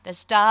The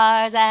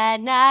stars at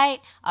night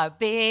are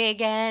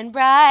big and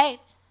bright.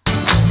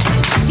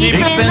 Deep in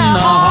the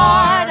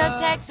heart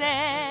of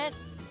Texas.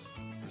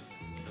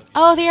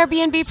 Oh, the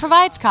Airbnb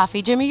provides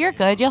coffee. Jimmy, you're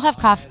good. You'll have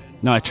coffee.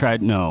 No, I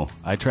tried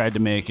to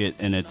make it,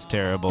 and it's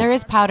terrible. There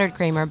is powdered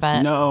creamer,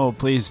 but... No,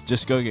 please,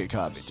 just go get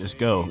coffee. Just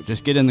go.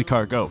 Just get in the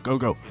car. Go.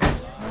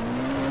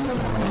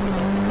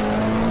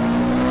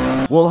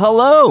 Well,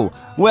 hello.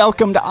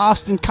 Welcome to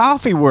Austin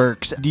Coffee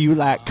Works. Do you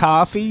like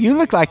coffee? You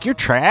look like you're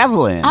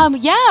traveling.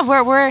 Yeah,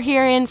 we're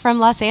here from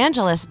Los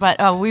Angeles,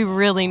 but we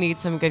really need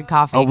some good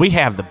coffee. Oh, we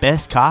have the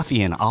best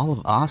coffee in all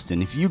of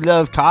Austin. If you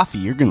love coffee,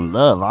 you're going to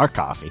love our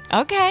coffee.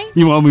 Okay.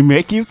 You want me to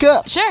make you a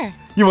cup? Sure.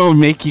 You want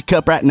me to make you a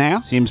cup right now?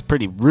 Seems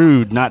pretty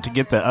rude not to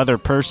get the other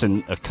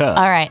person a cup.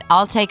 All right,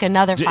 I'll take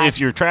another 5. If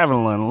you're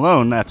traveling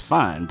alone, that's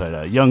fine.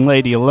 But a young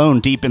lady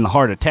alone deep in the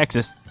heart of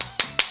Texas,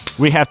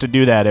 we have to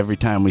do that every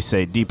time we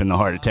say deep in the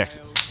heart of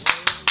Texas.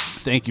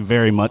 Thank you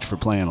very much for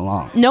playing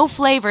along. No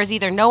flavors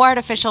either. No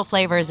artificial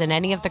flavors in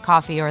any of the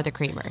coffee or the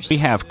creamers. We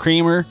have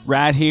creamer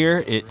right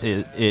here. It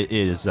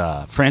is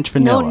French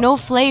vanilla. No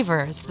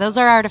flavors. Those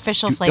are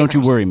artificial flavors. Don't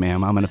you worry,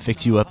 ma'am. I'm going to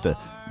fix you up the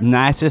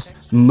nicest,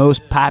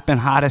 most piping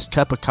hottest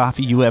cup of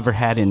coffee you ever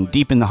had in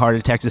deep in the heart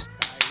of Texas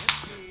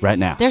right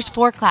now. There's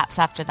 4 claps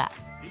after that.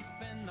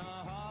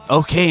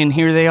 Okay, and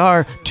here they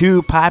are,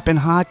 2 piping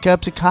hot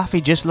cups of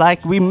coffee, just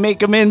like we make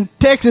them in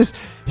Texas.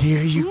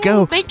 Here you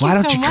go. Thank you Why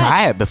don't so you much.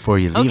 try it before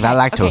you leave?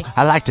 Okay,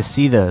 I like to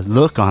see the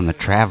look on the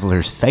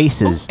travelers'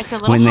 faces it's a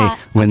little hot.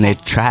 they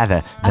try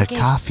the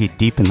coffee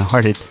deep in the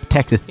heart of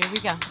Texas. Here we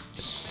go.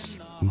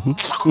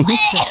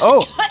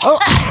 Oh.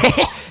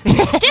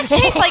 This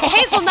tastes like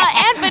hazelnut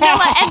and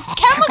vanilla and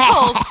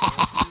chemicals.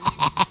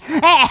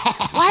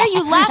 Why are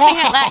you laughing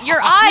at that? Your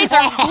eyes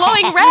are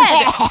glowing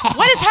red.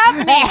 What is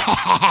happening?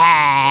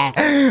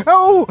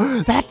 Oh,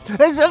 that's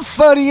the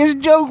funniest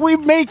joke we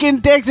make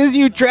in Texas,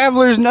 you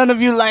travelers. None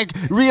of you like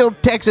real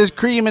Texas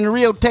cream and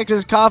real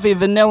Texas coffee,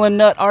 vanilla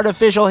nut,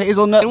 artificial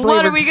hazelnut flavor.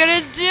 What are we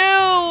going to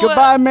do?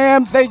 Goodbye,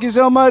 ma'am. Thank you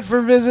so much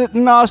for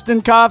visiting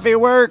Austin Coffee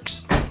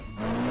Works.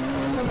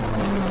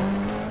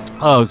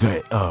 Oh,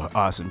 great. Oh,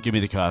 awesome. Give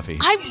me the coffee.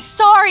 I'm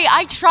sorry.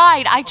 I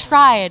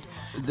tried.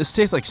 This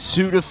tastes like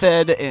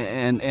Sudafed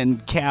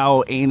and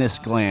cow anus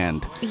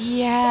gland.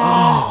 Yeah.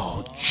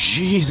 Oh,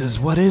 Jesus.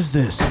 What is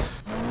this?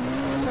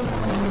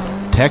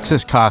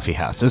 Texas Coffee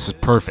House. This is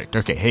perfect.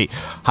 Okay, hey.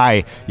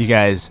 Hi, you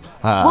guys.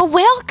 Well,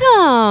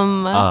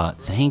 welcome.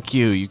 Thank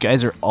you. You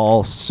guys are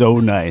all so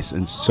nice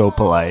and so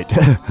polite.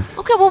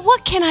 Okay, well,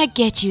 what can I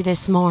get you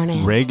this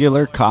morning?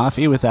 Regular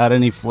coffee without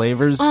any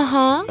flavors.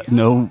 Uh-huh.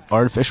 No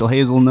artificial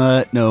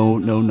hazelnut. No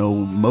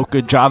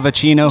mocha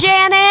javachino.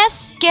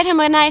 Janice, get him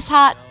a nice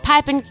hot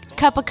piping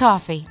cup of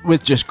coffee.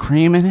 With just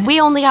cream in it? We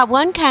only got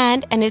one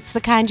kind, and it's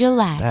the kind you'll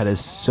like. That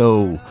is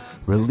so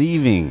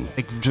relieving.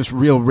 Like just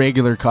real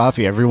regular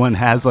coffee. Everyone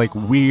has like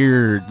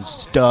weird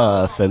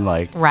stuff and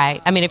like...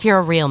 Right. I mean, if you're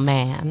a real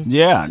man.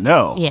 Yeah,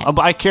 no. Yeah.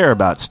 I care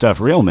about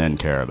stuff real men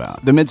care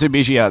about. The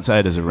Mitsubishi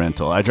outside is a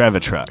rental. I drive a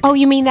truck. Oh,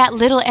 you mean that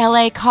little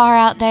LA car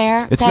out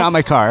there? It's not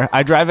my car.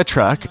 I drive a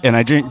truck and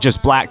I drink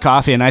just black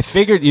coffee. And I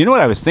figured, you know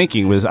what I was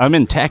thinking was I'm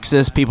in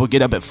Texas. People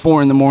get up at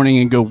 4 a.m.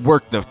 and go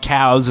work the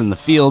cows and the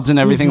fields and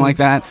everything like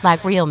that.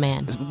 Like real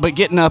men. But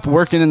getting up,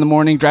 working in the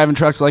morning, driving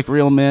trucks like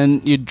real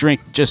men, you drink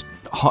just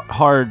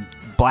hard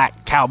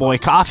black cowboy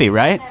coffee,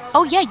 right?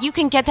 Oh yeah, you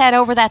can get that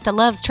over at the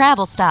Love's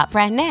Travel Stop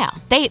right now.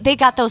 They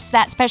got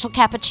that special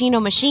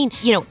cappuccino machine,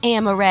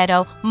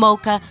 amaretto,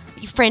 mocha,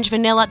 French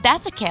vanilla.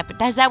 That's a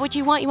cappuccino. Is that what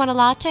you want? You want a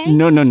latte?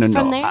 No.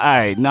 From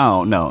there?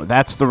 No.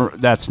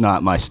 That's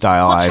not my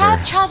style either.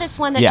 either. Try this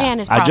one that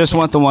Janice brought. I just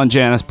want the one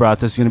Janice brought.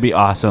 This is going to be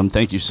awesome.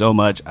 Thank you so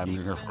much. Oh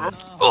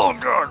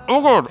God,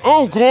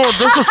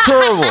 this is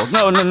terrible.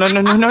 No.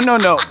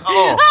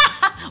 Oh.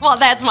 Well,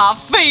 that's my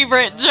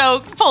favorite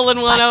joke,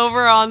 pulling one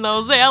over on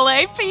those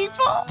LA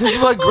people. This is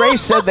what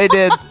Grace said they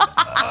did.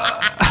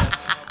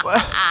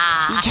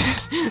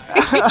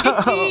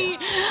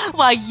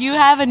 Well, you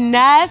have a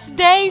nice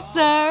day,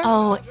 sir.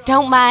 Oh,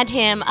 don't mind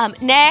him.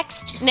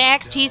 Next,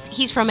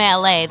 he's from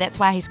LA. That's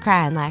why he's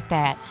crying like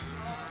that.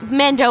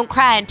 Men don't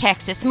cry in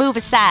Texas. Move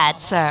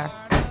aside, sir.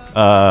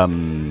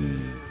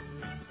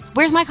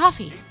 Where's my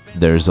coffee?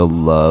 There's a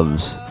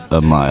Love's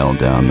a mile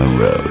down the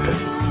road.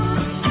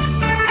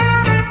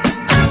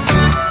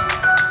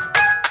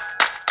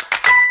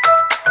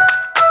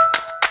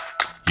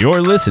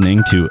 You're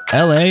listening to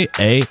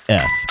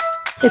LAAF.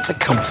 It's a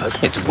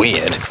comfort. It's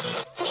weird.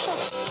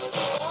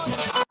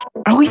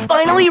 Are we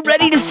finally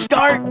ready to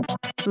start?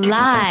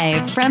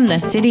 Live from the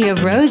City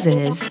of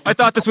Roses, I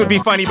thought this would be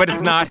funny, but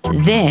it's not.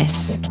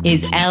 this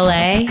is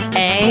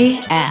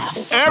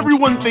LAAF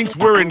Everyone thinks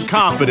we're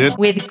incompetent.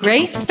 with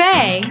Grace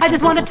Faye I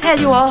just want to tell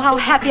you all how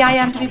happy I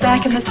am to be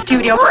back in the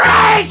studio.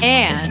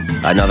 and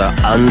Another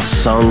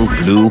unsung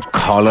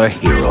blue-collar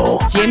hero.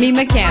 Jimmy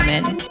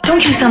McCammon.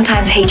 Don't you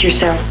sometimes hate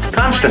yourself?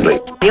 Constantly.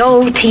 The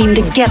old team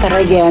together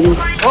again.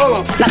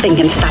 Nothing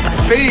can stop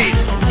us.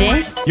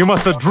 This You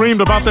must have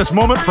dreamed about this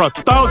moment for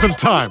 1,000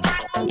 times.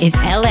 is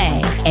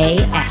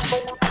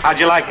LAAF. How'd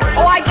you like it?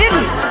 Oh, I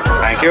didn't.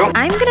 Thank you.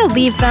 I'm going to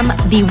leave them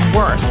the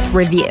worst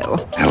review.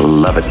 I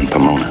love it in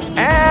Pomona.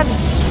 And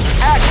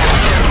action.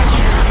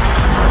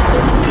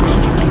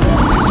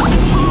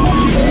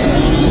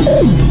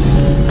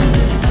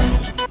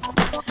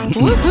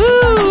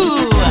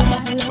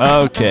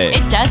 Woohoo! Okay.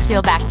 It does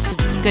feel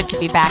good to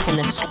be back in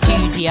the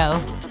studio.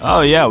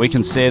 Oh, yeah, we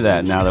can say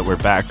that now that we're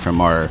back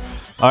from our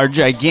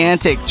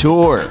gigantic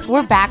tour.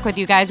 We're back with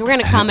you guys. We're going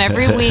to come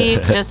every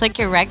week, just like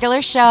your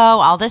regular show,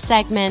 all the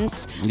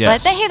segments.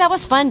 Yes. But hey, that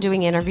was fun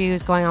doing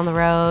interviews, going on the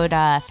road,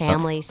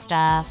 family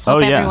stuff.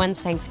 Hope everyone's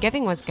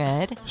Thanksgiving was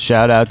good.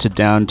 Shout out to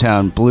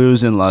Downtown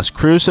Blues in Las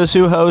Cruces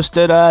who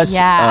hosted us.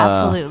 Yeah,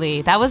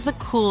 absolutely. That was the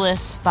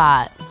coolest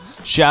spot.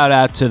 Shout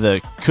out to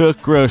the Cook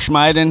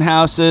Groschmeiden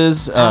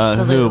houses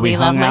who we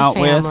Love hung my out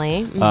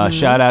family. with.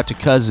 Shout out to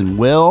Cousin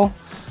Will.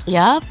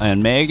 Yep.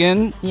 And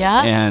Megan.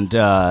 Yep. And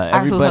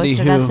everybody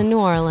who hosted us in New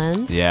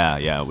Orleans.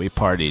 Yeah, we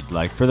partied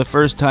like for the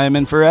first time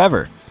in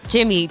forever.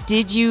 Jimmy,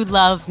 did you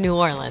love New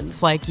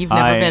Orleans? Like you've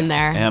never been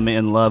there? I am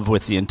in love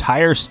with the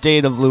entire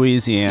state of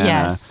Louisiana.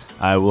 Yes.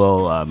 I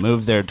will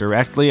move there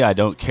directly. I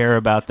don't care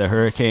about the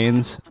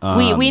hurricanes.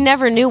 We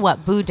never knew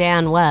what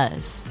boudin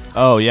was.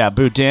 Oh, yeah.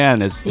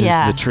 Boudin is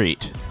the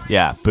treat.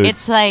 Yeah.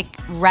 It's like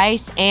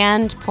rice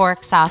and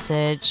pork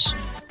sausage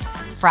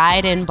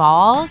fried in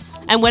balls.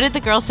 And what did the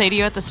girl say to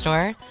you at the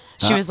store?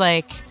 She was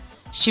like,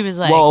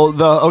 well,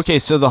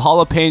 so the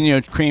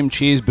jalapeno cream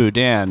cheese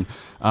boudin,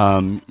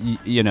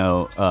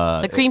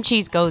 the cream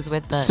cheese goes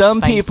with the some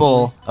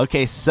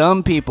spicy.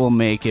 Some people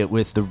make it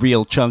with the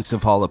real chunks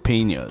of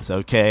jalapenos,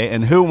 okay?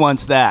 And who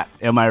wants that?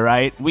 Am I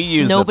right?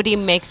 Nobody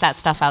makes that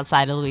stuff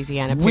outside of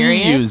Louisiana,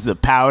 period. We use the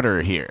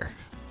powder here.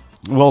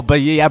 Well, but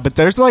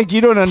there's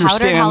you don't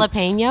understand. Powdered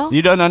jalapeno?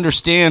 You don't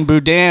understand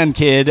boudin,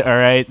 kid, all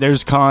right?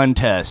 There's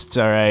contests,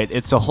 all right?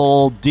 It's a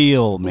whole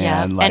deal,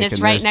 man. Yeah, and it's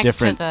right next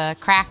to the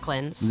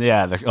cracklins.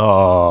 Yeah,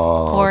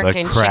 pork the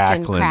and cracklins.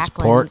 chicken cracklins.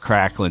 Pork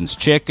cracklins,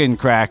 chicken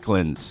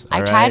cracklins.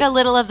 I tried a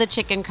little of the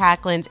chicken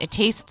cracklins. It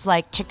tastes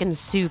like chicken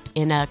soup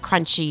in a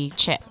crunchy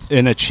chip.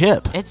 In a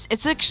chip?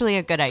 It's actually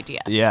a good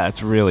idea. Yeah,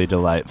 it's really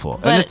delightful.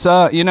 But, and it's,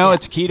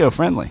 it's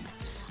keto-friendly.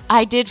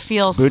 I did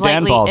feel boudin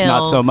slightly balls, ill.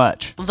 not so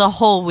much. The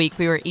whole week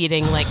we were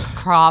eating like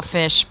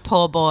crawfish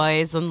po'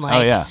 boys and oh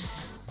yeah,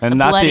 and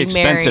not the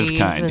expensive Marys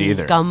kind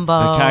either.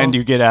 Gumbo, the kind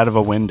you get out of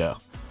a window.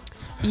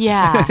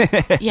 Yeah,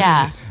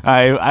 yeah.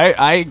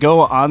 I go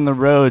on the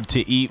road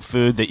to eat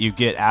food that you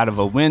get out of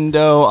a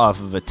window, off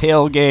of a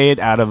tailgate,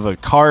 out of a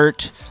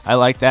cart. I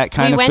like that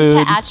kind of food. We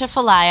went to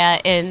Atchafalaya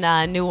in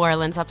New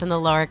Orleans, up in the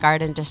Lower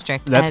Garden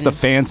District. That's the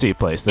fancy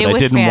place that I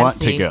didn't want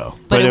to go,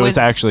 but it was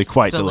actually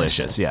quite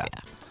delicious. Yeah.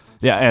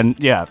 And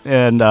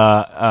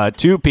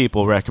two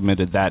people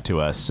recommended that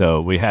to us,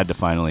 so we had to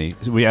finally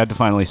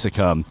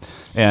succumb.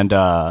 And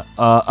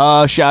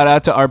shout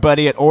out to our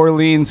buddy at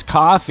Orleans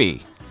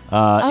Coffee.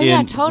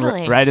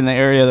 Totally. Right in the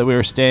area that we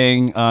were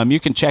staying. You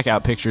can check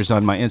out pictures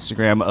on my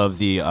Instagram of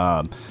the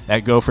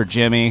at Go for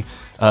Jimmy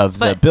of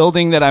the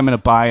building that I'm going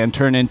to buy and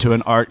turn into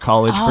an art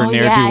college for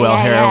ne'er-do-well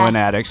heroin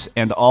addicts,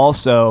 and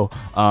also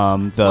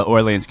the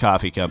Orleans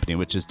Coffee Company,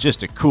 which is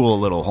just a cool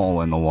little hole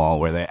in the wall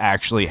where they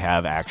actually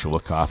have actual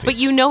coffee.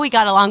 But we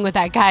got along with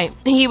that guy.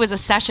 He was a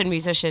session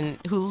musician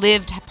who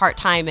lived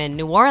part-time in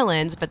New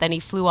Orleans, but then he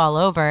flew all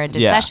over and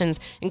did sessions,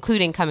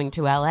 including coming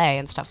to LA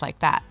and stuff like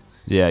that.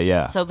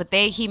 Yeah. So, but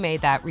he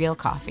made that real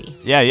coffee.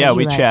 Yeah,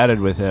 we chatted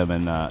with him,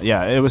 and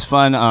it was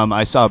fun.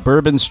 I saw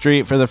Bourbon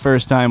Street for the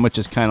first time, which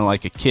is kind of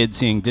like a kid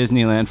seeing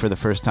Disneyland for the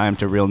first time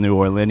to real New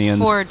Orleanians.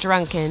 For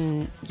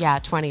drunken,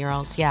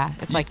 20-year-olds,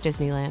 it's like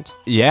Disneyland.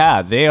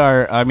 Yeah, they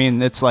are. I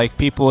mean, it's like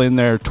people in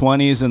their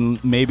 20s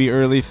and maybe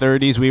early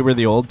 30s. We were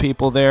the old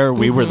people there.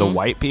 We were the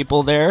white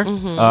people there.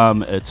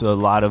 Mm-hmm. It's a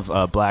lot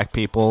of black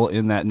people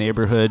in that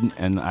neighborhood,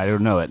 and I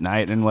don't know, at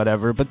night and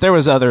whatever. But there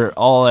was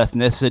all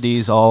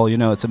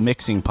ethnicities, it's a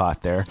mixing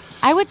pot there.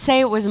 I would say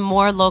it was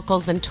more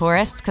locals than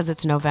tourists because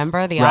it's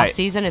November, the off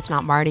season. It's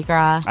not Mardi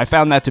Gras. I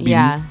found that to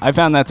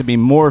be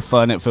more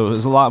fun if it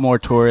was a lot more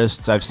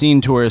tourists. I've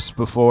seen tourists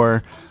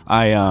before.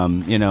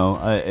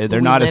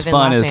 They're not as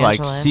fun as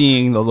like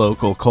seeing the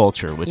local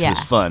culture, which was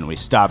fun. We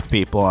stopped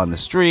people on the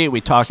street. We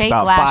talked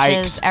about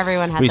lashes. bikes.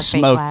 Everyone had we the fake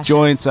smoked lashes.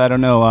 joints. I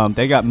don't know.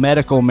 They got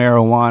medical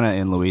marijuana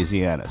in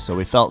Louisiana, so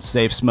we felt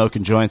safe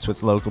smoking joints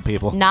with local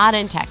people. Not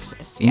in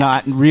Texas. Yeah.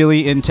 Not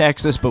really in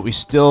Texas, but we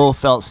still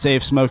felt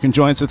safe smoking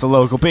joints with the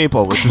local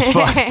people, which was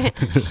fun.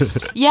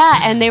 Yeah,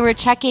 and they were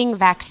checking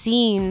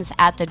vaccines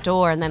at the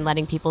door and then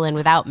letting people in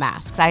without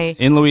masks.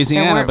 In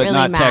Louisiana, but really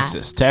not masks.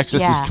 Texas.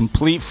 Texas is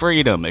complete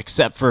freedom,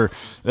 except for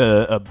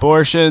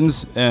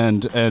abortions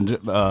and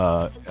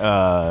all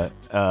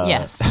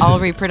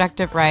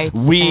reproductive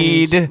rights,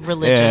 weed, and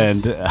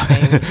religious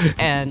things,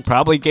 and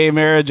probably gay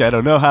marriage. I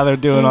don't know how they're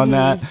doing on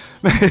that.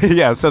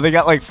 Yeah, so they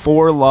got like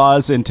 4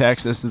 laws in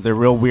Texas that they're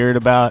real weird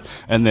about,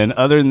 and then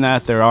other than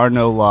that, there are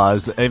no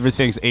laws.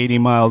 Everything's 80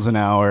 miles an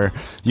hour.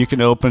 You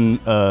can open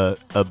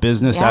a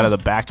business out of the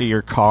back of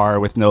your car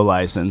with no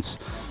license.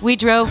 We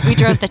drove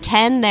the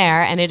 10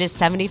 there, and it is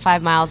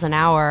 75 miles an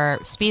hour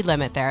speed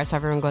limit there, so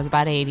everyone goes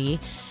about 80.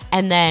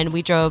 And then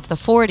we drove the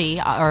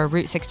 40 or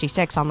Route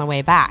 66 on the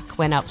way back,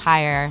 went up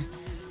higher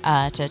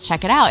to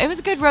check it out. It was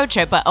a good road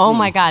trip, but oh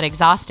my God,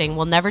 exhausting.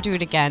 We'll never do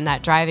it again.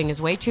 That driving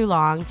is way too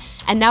long.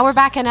 And now we're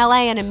back in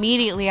LA, and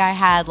immediately I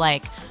had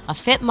like a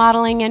fit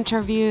modeling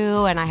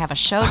interview, and I have a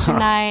show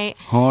tonight.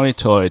 Hoy,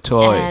 toy,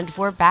 toy. And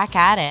we're back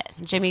at it.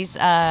 Jimmy's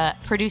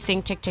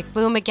producing Tick Tick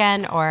Boom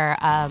again, or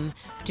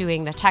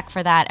doing the tech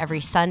for that every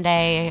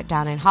Sunday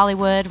down in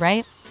Hollywood,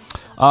 right?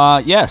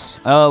 Yes,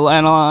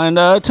 and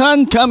a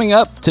ton coming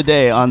up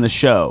today on the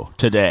show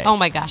today. Oh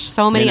my gosh,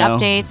 so many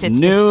updates. It's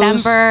news,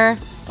 December.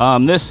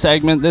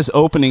 This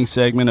opening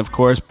segment, of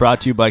course,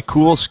 brought to you by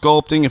Cool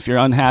Sculpting. If you're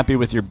unhappy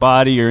with your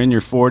body, you're in your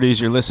 40s,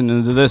 you're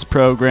listening to this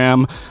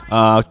program,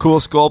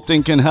 Cool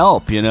Sculpting can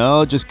help,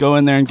 Just go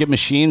in there and get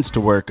machines to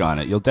work on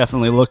it. You'll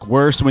definitely look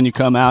worse when you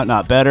come out,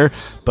 not better,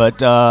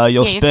 but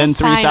you'll spend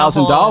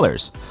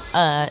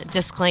 $3,000.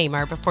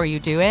 Disclaimer before you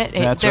do it.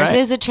 That's there right.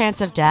 is a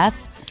chance of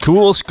death.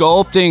 Cool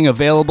Sculpting,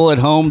 available at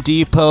Home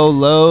Depot,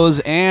 Lowe's,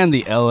 and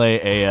the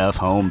LAAF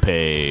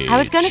homepage. I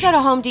was going to go to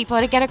Home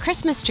Depot to get a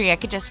Christmas tree. I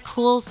could just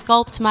cool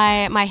sculpt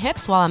my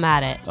hips while I'm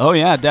at it. Oh,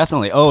 yeah,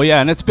 definitely. Oh, yeah,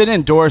 and it's been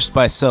endorsed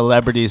by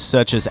celebrities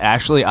such as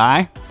Ashley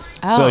I,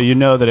 so you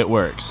know that it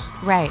works.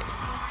 Right.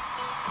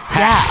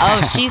 Yeah,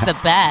 oh, she's the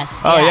best.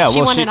 Oh, yeah.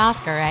 She won an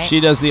Oscar, right? She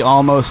does the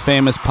Almost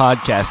Famous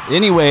podcast.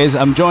 Anyways,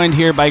 I'm joined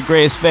here by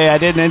Grace Faye. I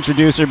didn't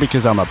introduce her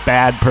because I'm a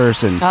bad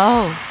person.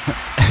 Oh.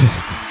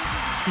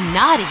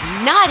 Naughty.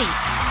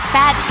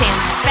 Bad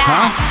Santa, bad.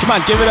 Huh? Come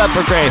on, give it up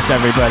for Grace,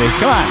 everybody.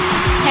 Come on.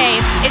 Hey,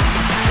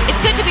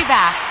 it's good to be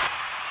back.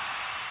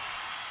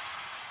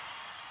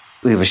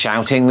 We were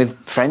shouting with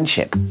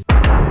friendship.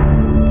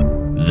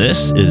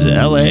 This is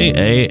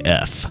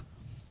LAAF.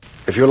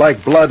 If you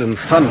like blood and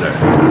thunder,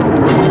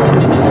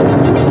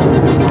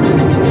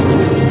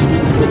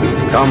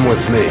 come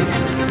with me.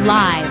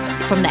 Live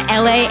from the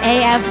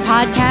LAAF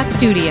podcast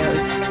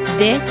studios,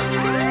 this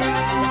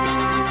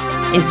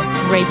is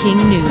breaking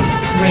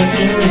news.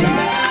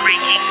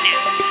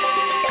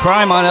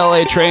 Crime on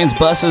LA trains,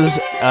 buses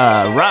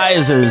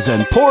rises,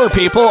 and poor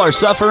people are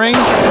suffering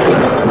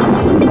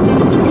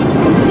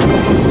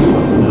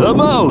the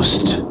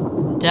most.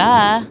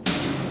 Duh.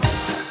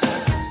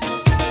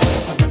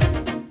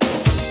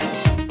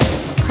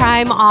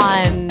 Crime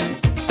on...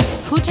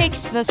 Who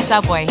takes the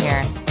subway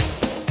here?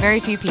 Very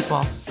few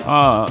people.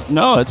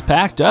 No, it's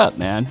packed up,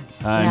 man.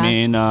 I Yeah.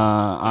 mean,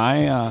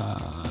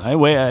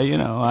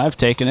 I've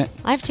taken it.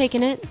 I've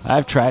taken it.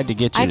 I've tried to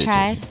get you I to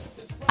tried.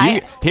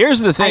 take it. Here's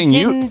the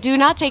thing. Do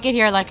not take it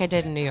here like I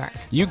did in New York.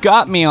 You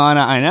got me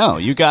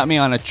on you got me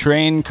on a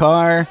train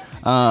car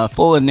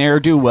full of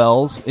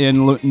ne'er-do-wells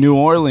in New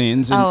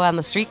Orleans. And, On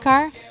the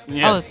streetcar?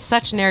 Yeah. Oh, it's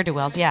such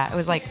ne'er-do-wells. Yeah, it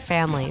was like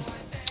families.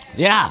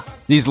 yeah.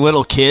 These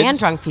little kids. And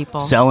drunk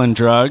people. Selling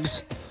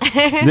drugs.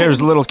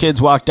 There's little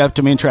kids walked up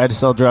to me and tried to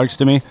sell drugs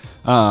to me.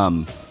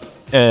 But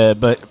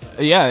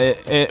yeah,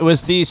 it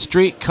was the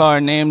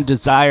streetcar named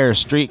Desire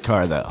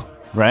Streetcar, though.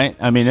 Right?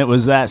 I mean, it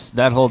was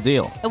that whole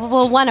deal.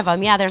 Well, one of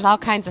them. Yeah, there's all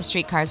kinds of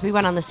streetcars. We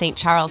went on the St.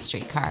 Charles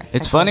streetcar.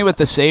 It's funny with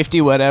the safety,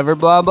 whatever,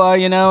 blah, blah,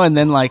 and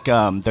then,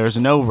 there's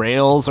no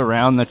rails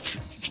around the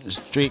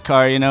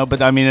streetcar,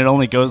 but, I mean, it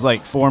only goes,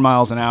 4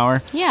 miles an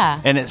hour. Yeah.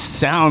 And it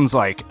sounds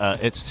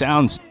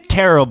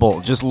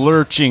terrible, just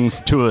lurching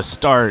to a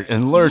start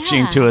and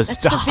lurching to a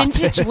stop. That's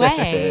the vintage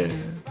way.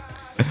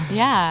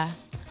 Yeah.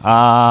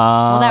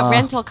 Well, that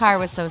rental car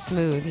was so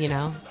smooth,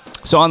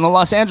 So on the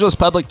Los Angeles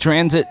public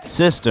transit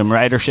system,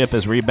 ridership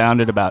has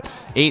rebounded about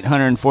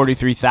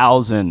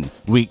 843,000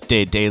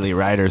 weekday daily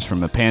riders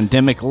from a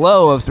pandemic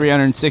low of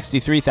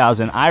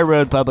 363,000. I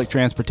rode public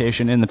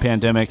transportation in the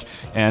pandemic,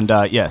 and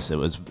yes, it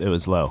was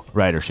low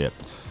ridership.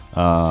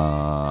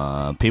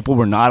 People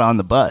were not on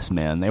the bus,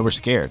 man. They were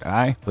scared.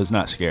 I was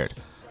not scared.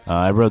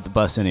 I rode the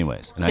bus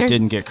anyways, and I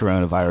didn't get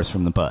coronavirus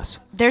from the bus.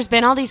 There's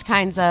been all these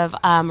kinds of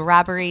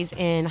robberies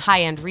in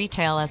high-end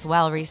retail as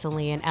well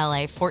recently in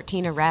LA.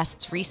 14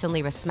 arrests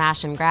recently with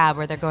smash and grab,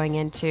 where they're going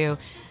into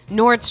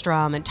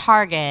Nordstrom and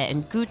Target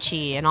and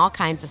Gucci and all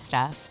kinds of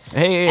stuff.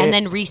 And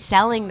then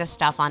reselling the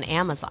stuff on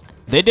Amazon.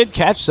 They did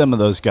catch some of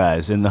those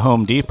guys in the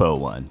Home Depot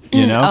one,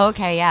 Oh,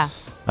 okay, yeah.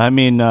 I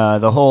mean,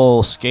 the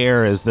whole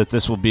scare is that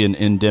this will be an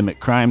endemic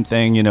crime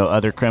thing.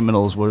 Other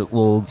criminals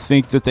will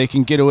think that they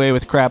can get away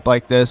with crap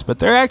like this, but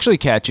they're actually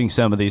catching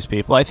some of these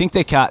people. I think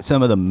they caught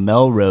some of the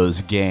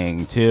Melrose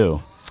gang,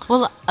 too.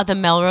 Well, the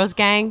Melrose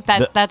Gang,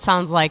 that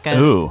sounds like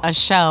a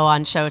show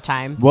on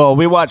Showtime. Well,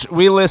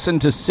 we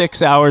listened to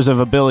 6 hours of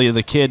a Billy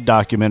the Kid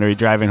documentary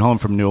driving home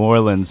from New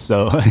Orleans,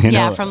 so,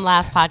 Yeah, from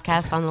last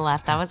podcast on the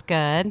left. That was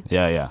good.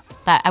 Yeah.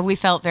 That we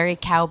felt very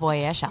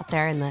cowboyish out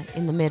there in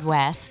the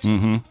Midwest.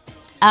 Mm-hmm.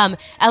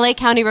 LA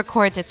County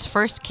records its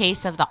first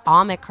case of the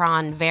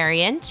Omicron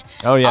variant.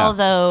 Oh, yeah.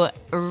 Although,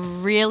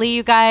 really,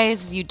 you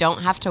guys, you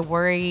don't have to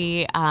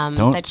worry.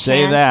 Don't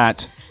say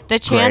that. The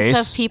chance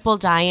Grace. of people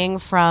dying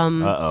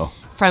from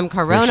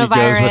coronavirus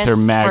There she goes with her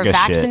MAGA for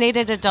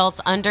vaccinated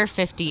adults under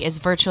 50 is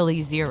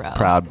virtually zero.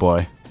 Proud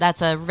boy.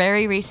 That's a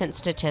very recent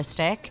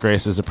statistic.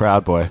 Grace is a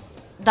proud boy.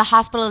 the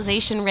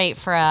hospitalization rate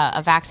for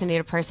a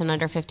vaccinated person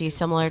under 50 is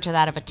similar to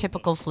that of a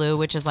typical flu,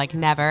 which is like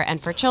never.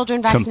 And for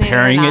children vaccinated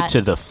Comparing or not, it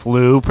to the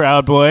flu,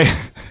 Proud Boy.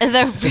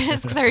 the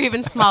risks are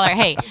even smaller.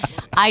 Hey,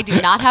 I do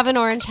not have an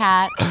orange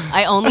hat.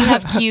 I only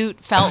have cute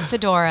felt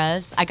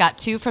fedoras. I got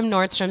 2 from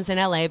Nordstrom's in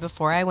LA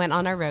before I went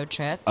on our road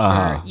trip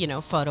for,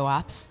 photo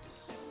ops.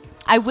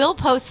 I will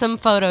post some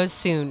photos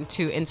soon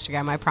to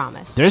Instagram, I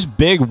promise. There's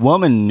big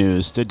woman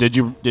news. Did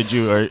you,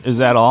 or is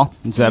that all?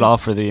 Is that all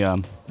for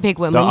the big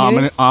woman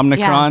news?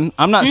 Omicron? Yeah.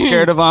 I'm not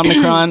scared of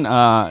Omicron.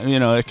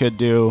 It could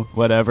do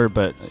whatever,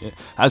 but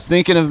I was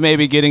thinking of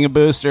maybe getting a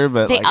booster,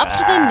 but they upped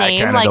the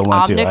name, like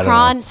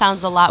Omicron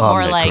sounds a lot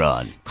more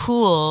like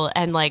cool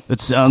and like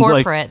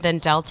corporate than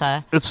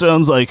Delta. It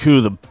sounds like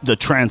who the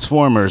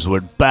Transformers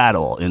would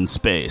battle in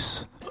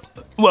space.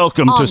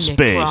 Welcome to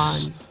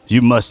space.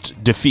 You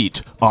must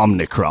defeat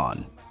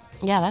Omicron.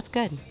 Yeah, that's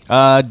good.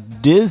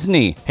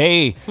 Disney.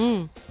 Hey.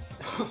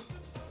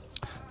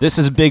 This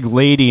is big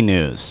lady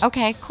news.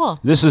 Okay, cool.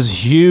 This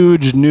is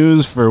huge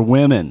news for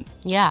women.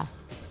 Yeah.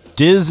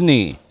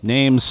 Disney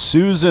names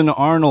Susan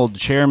Arnold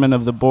chairman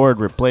of the board,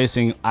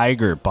 replacing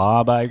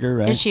Bob Iger,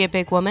 right? Is she a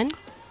big woman?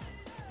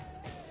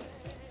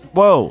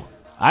 Whoa.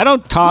 I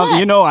don't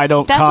comment. I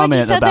don't That's comment what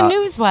you said about. The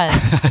news was.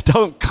 I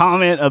don't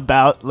comment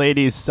about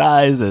ladies'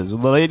 sizes.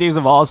 Ladies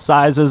of all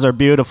sizes are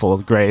beautiful,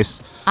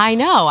 Grace. I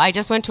know. I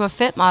just went to a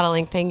fit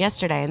modeling thing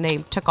yesterday, and they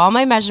took all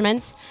my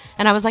measurements,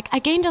 and I was like, I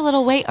gained a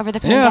little weight over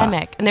the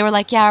pandemic. Yeah. And they were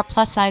like, yeah, our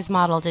plus-size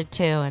model did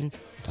too. And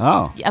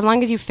as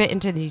long as you fit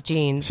into these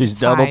jeans, she's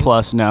double fine.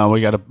 Plus now.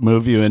 We got to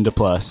move you into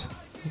plus.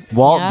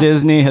 Walt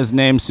Disney has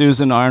named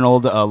Susan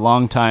Arnold a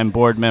longtime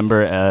board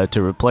member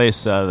to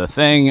replace the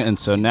thing, and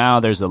so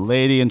now there's a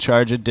lady in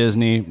charge of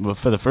Disney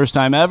for the first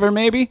time ever,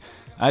 maybe.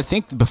 I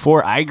think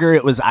before Iger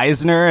it was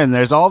Eisner, and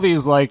there's all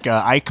these like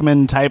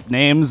Eichmann type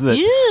names that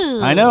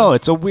I know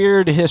it's a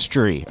weird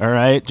history. All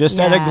right, just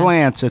at a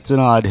glance, it's an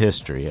odd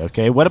history.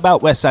 Okay, what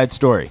about West Side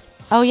Story?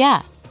 Oh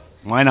yeah,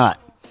 why not?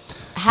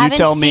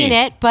 Haven't seen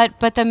it, but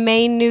the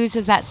main news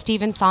is that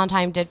Stephen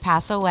Sondheim did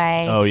pass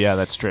away. Oh yeah,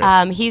 that's true.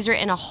 He's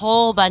written a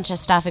whole bunch of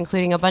stuff,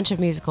 including a bunch of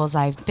musicals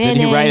I've been in.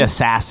 Did he write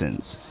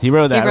Assassins? He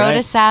wrote that, He wrote right?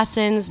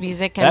 Assassins,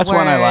 Music and That's Words.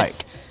 one I like.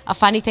 A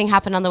funny thing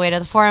happened on the way to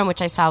the Forum,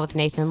 which I saw with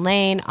Nathan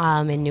Lane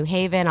in New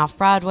Haven off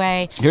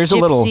Broadway. Here's a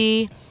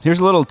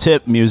little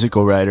tip,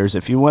 musical writers.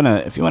 If you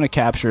wanna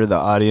capture the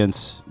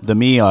audience, the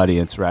me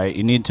audience, right?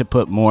 You need to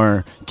put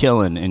more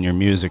killing in your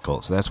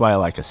musicals. So that's why I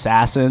like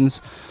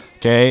Assassins.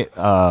 Okay,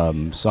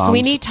 songs.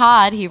 Sweeney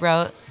Todd, he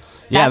wrote.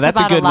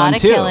 That's a good about a lot one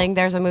of too. killing.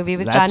 There's a movie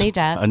with Johnny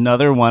Depp.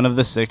 Another one of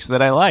the 6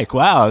 that I like.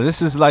 Wow,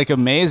 this is like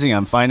amazing.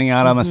 I'm finding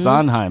out I'm a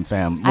Sondheim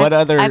fan. What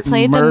other I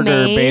played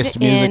murder-based the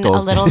maid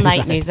musicals? In A Little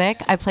Night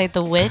Music. I played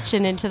the witch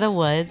in Into the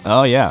Woods.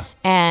 Oh yeah,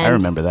 and I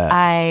remember that.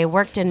 I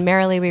worked in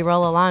Merrily We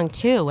Roll Along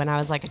too when I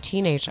was like a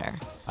teenager.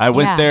 I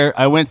went there.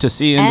 I went to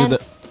see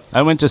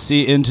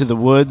Into the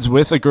Woods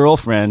with a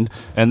girlfriend,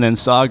 and then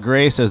saw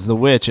Grace as the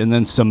witch, and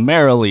then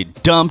summarily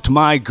dumped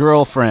my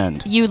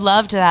girlfriend. You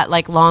loved that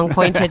like long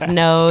pointed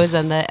nose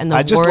and the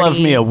I just love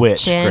me a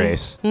witch, chin.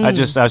 Grace.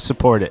 I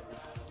support it.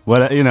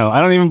 I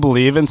don't even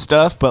believe in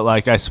stuff, but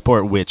like I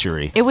support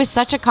witchery. It was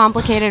such a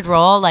complicated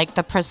role, like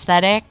the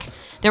prosthetic.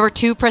 There were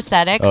 2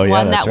 prosthetics,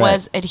 one that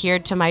was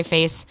adhered to my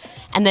face,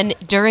 and then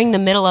during the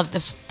middle of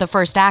the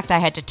first act, I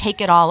had to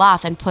take it all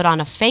off and put on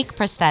a fake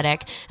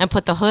prosthetic and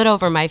put the hood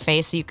over my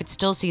face so you could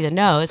still see the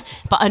nose,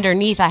 but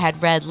underneath I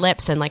had red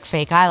lips and like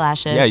fake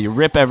eyelashes. Yeah, you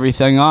rip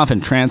everything off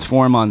and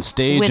transform on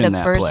stage with in a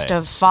that burst play.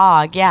 of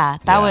fog. Yeah,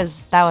 that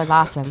was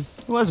awesome.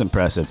 It was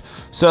impressive.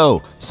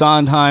 So,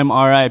 Sondheim,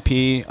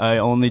 R.I.P. I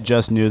only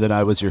just knew that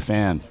I was your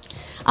fan.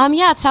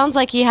 Yeah, it sounds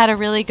like he had a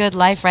really good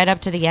life right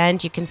up to the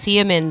end. You can see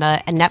him in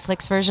the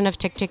Netflix version of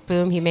Tick, Tick,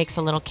 Boom. He makes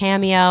a little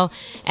cameo,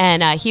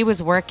 and he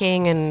was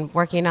working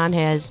on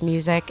his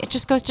music. It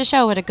just goes to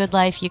show what a good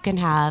life you can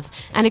have,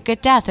 and a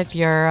good death if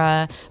you're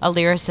a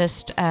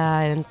lyricist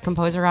and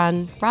composer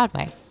on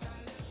Broadway.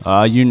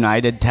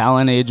 United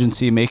Talent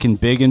Agency making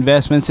big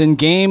investments in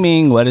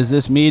gaming. What does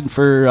this mean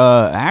for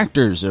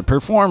actors,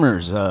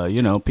 performers,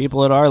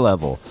 people at our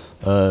level,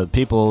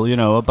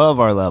 people, above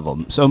our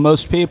level? So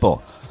most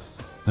people.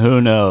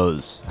 Who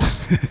knows?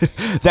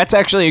 That's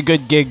actually a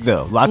good gig,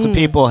 though. Lots of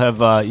people have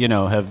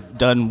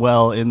done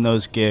well in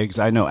those gigs.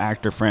 I know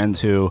actor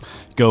friends who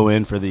go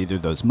in for either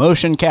those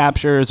motion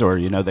captures or,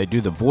 they do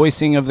the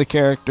voicing of the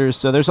characters.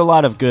 So there's a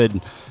lot of good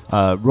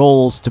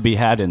roles to be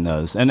had in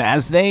those. And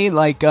as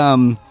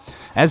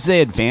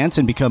they advance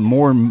and become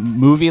more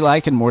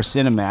movie-like and more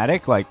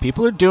cinematic, like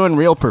people are doing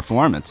real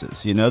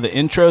performances. The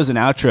intros and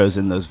outros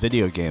in those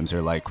video games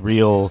are like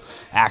real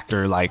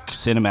actor-like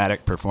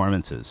cinematic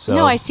performances. So,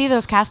 no, I see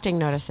those casting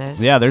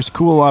notices. Yeah, there's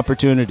cool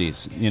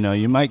opportunities.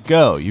 You might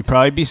go. You'd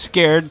probably be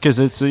scared because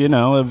it's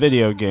a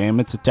video game.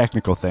 It's a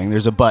technical thing.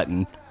 There's a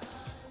button.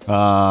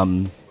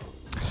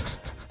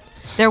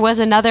 There was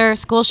another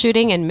school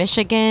shooting in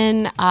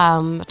Michigan.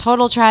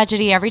 Total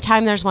tragedy. Every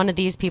time there's one of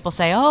these, people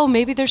say, oh,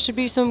 maybe there should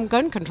be some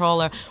gun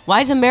control. Or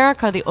why is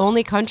America the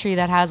only country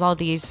that has all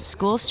these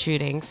school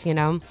shootings, you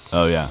know?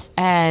 Oh, yeah.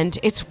 And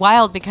it's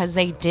wild because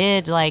they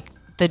did, like,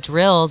 the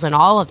drills and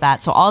all of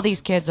that. So all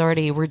these kids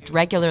already were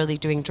regularly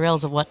doing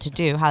drills of what to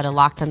do, how to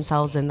lock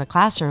themselves in the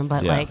classroom.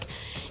 But, like...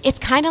 It's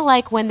kind of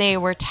like when they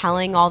were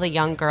telling all the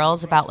young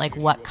girls about like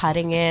what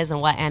cutting is and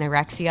what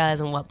anorexia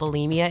is and what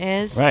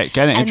bulimia is. Right,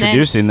 kind of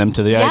introducing them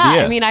to the idea.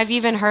 Yeah, I mean, I've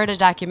even heard a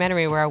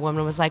documentary where a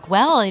woman was like,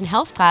 well, in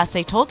health class,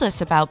 they told us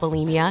about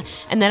bulimia.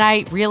 And then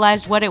I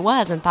realized what it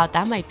was and thought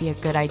that might be a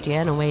good idea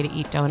and a way to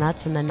eat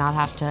donuts and then not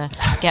have to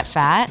get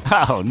fat.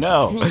 Oh,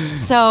 no.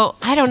 So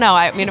I don't know.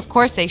 I mean, of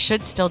course, they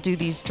should still do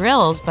these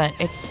drills, but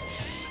it's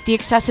the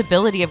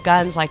accessibility of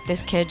guns. Like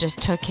this kid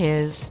just took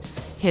his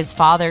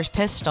father's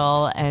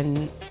pistol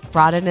and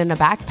brought it in a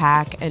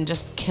backpack and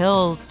just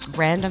killed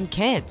random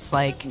kids,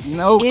 like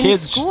in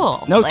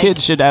school. No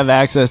kids should have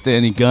access to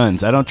any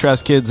guns. I don't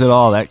trust kids at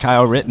all. That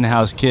Kyle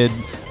Rittenhouse kid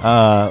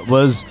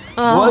was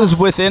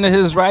within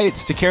his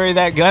rights to carry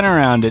that gun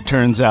around. It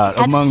turns out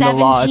at among 17.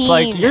 the law, it's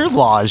like your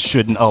laws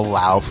shouldn't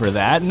allow for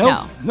that.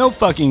 No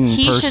fucking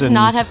he person should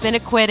not have been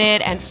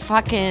acquitted. And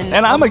fucking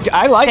I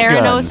like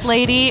Theranos guns.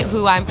 lady,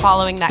 who I'm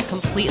following that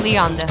completely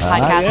on the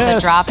podcast,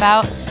 The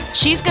Dropout.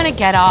 She's gonna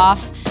get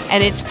off.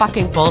 And it's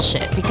fucking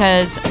bullshit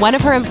because one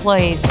of her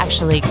employees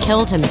actually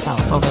killed himself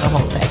over the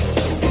whole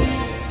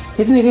thing.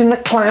 Isn't it in the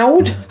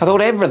cloud? I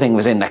thought everything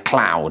was in the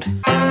cloud.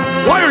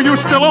 Why are you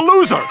still a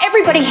loser?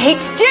 Everybody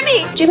hates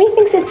Jimmy. Jimmy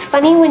thinks it's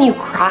funny when you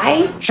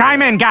cry.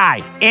 Chime in,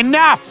 guy.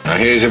 Enough. Now,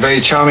 he's a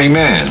very charming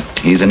man.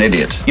 He's an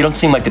idiot. You don't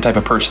seem like the type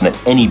of person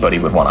that anybody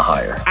would want to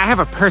hire. I have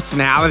a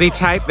personality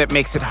type that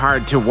makes it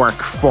hard to work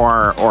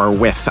for or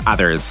with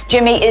others.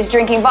 Jimmy is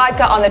drinking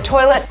vodka on the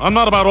toilet. I'm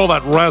not about all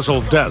that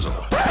razzle-dazzle.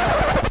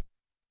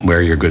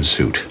 Wear your good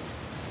suit.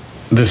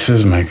 This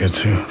is my good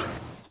suit.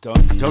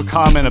 Don't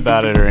comment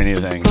about it or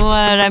anything.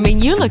 What? I mean,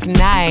 you look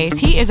nice.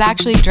 He is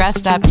actually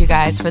dressed up, you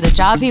guys, for the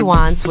job he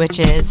wants, which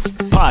is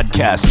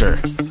podcaster.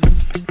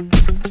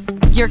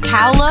 Your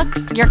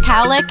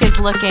cowlick is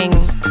looking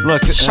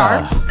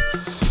sharp.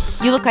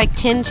 You look like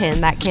Tintin,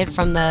 that kid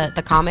from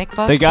the comic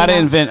books. They got to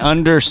invent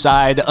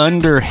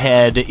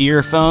underhead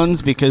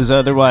earphones because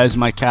otherwise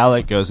my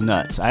cowlick goes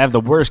nuts. I have the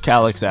worst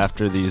cowlicks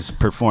after these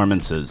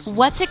performances.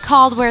 What's it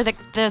called where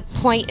the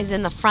point is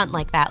in the front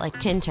like that, like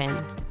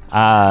Tintin?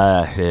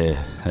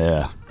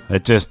 Yeah.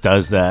 It just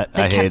does that.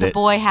 I hate it.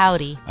 Boy,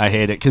 howdy. I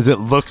hate it because it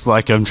looks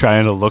like I'm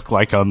trying to look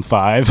like I'm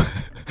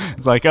 5.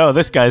 It's like, oh,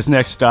 this guy's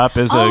next stop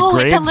is a grade school. Oh,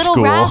 it's a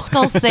Little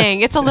Rascals thing.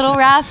 It's a Little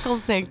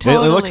Rascals thing,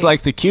 totally. It looks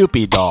like the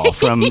Cupid doll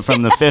from the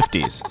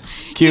 50s.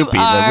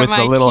 Cupid with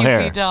the little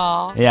hair.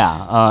 Doll.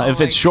 Yeah.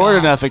 If it's short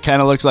enough, it kind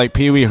of looks like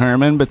Pee Wee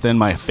Herman, but then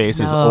my face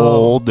is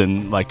old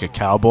and like a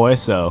cowboy,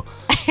 so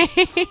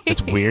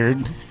it's weird.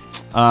 You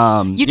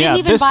didn't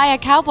even buy a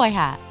cowboy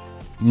hat.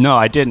 No,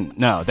 I didn't.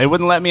 No, they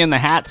wouldn't let me in the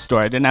hat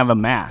store. I didn't have a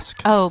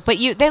mask. Oh, but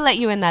they let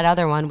you in that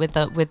other one with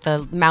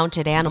the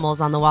mounted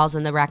animals on the walls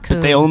and the raccoon.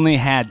 But they only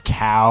had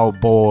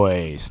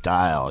cowboy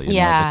style, you know,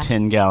 the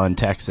 10-gallon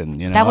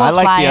Texan. You know, that won't I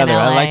like fly the other. in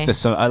LA.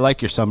 I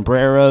like your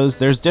sombreros.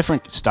 There's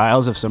different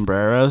styles of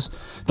sombreros.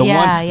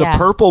 The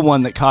purple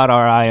one that caught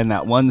our eye in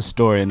that one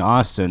store in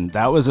Austin,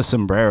 that was a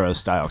sombrero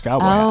style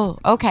cowboy hat. Oh,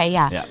 okay,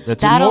 yeah. Yeah,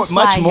 that's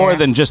much more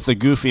than just the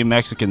goofy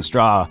Mexican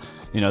straw.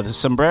 You know, the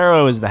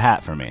sombrero is the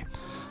hat for me.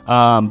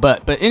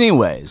 But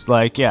anyways,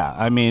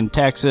 I mean,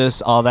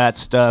 Texas, all that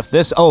stuff.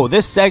 This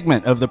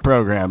segment of the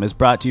program is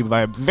brought to you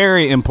by a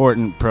very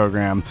important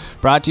program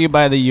brought to you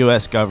by the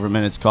U.S.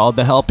 government. It's called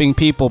the Helping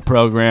People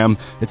Program.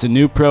 It's a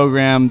new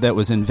program that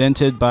was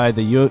invented by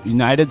the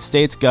United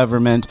States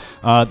government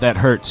that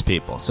hurts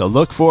people. So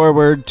look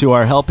forward to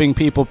our Helping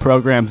People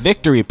Program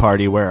victory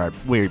party where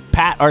we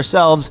pat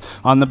ourselves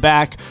on the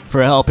back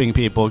for helping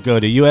people.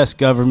 Go to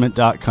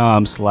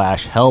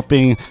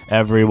usgovernment.com/helping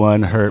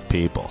everyone hurt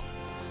people.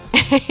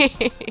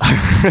 I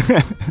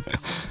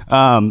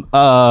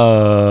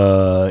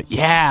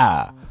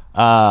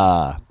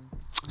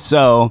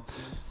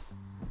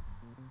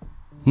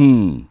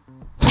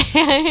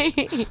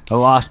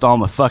lost all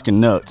my fucking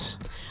notes.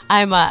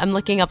 I'm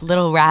looking up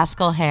Little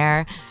Rascal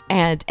hair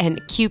and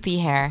Cupid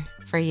hair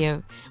for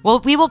you. Well,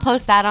 we will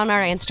post that on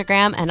our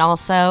Instagram and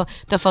also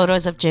the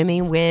photos of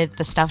Jimmy with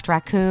the stuffed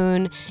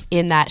raccoon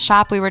in that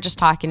shop we were just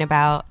talking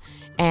about.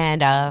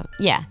 And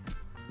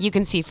you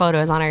can see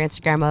photos on our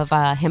Instagram of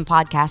him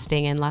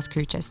podcasting in Las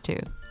Cruces too.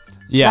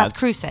 Yeah,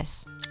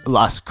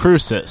 Las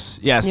Cruces.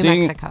 Yeah,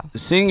 New Mexico.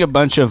 Seeing a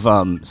bunch of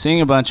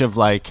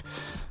like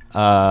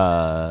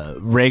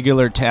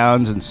regular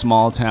towns and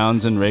small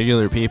towns and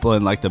regular people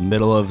in like the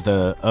middle of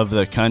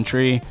the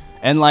country.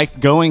 And like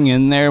going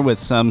in there with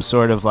some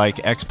sort of like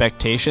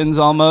expectations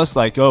almost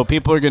like, oh,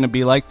 people are going to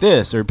be like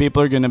this or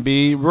people are going to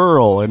be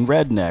rural and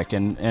redneck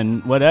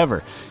and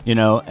whatever, you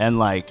know, and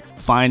like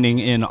finding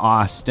in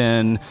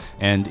Austin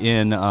and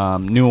in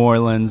New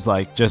Orleans,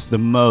 like just the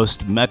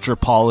most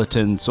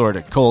metropolitan sort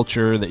of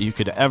culture that you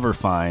could ever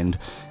find.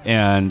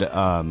 And,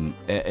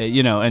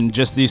 and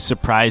just these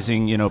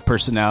surprising,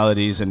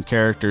 personalities and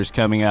characters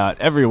coming out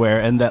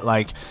everywhere. And that,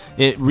 like,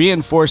 it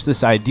reinforced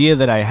this idea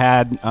that I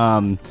had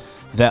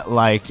that,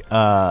 like,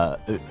 well,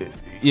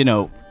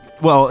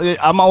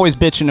 I'm always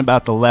bitching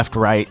about the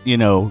left-right,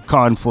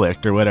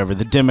 conflict or whatever.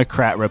 The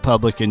Democrat,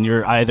 Republican,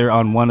 you're either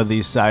on one of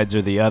these sides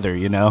or the other,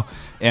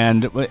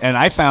 And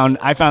I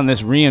found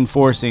this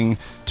reinforcing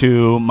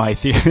to my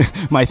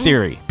my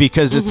theory,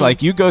 because it's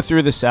like you go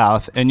through the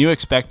South and you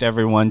expect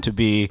everyone to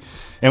be,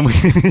 and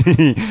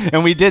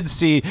we did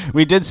see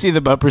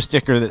the bumper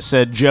sticker that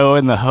said Joe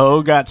and the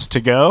Ho gots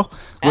to go,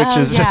 which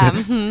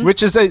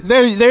is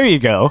there you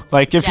go.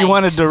 Like if you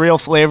wanted the real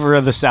flavor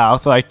of the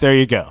South, like there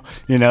you go,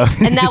 And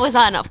that was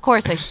on, of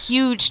course, a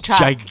huge truck,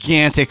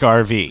 gigantic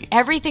RV.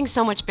 Everything's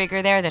so much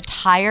bigger there. The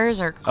tires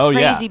are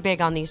crazy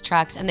big on these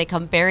trucks, and they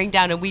come bearing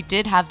down. And we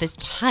did have this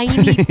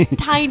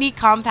tiny,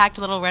 compact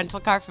little rental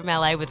car from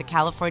LA with the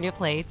California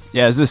plates.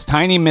 Yeah, it's this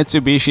tiny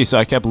Mitsubishi, so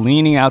I kept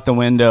leaning out the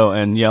window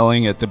and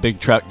yelling at the big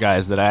truck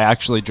guys that I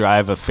actually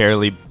drive a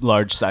fairly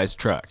large-sized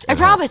truck. I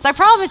promise,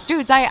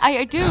 dudes,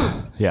 I do.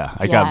 Yeah,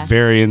 I got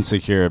very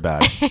insecure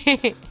about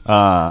it.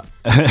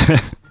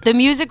 The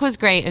music was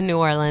great in New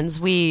Orleans.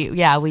 We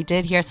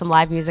did hear some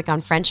live music on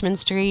Frenchman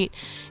Street,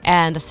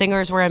 and the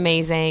singers were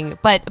amazing.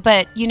 But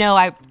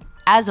I,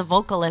 as a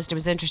vocalist, it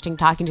was interesting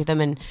talking to them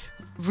and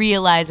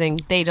realizing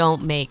they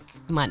don't make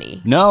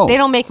money. No. They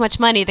don't make much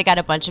money. They got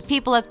a bunch of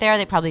people up there.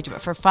 They probably do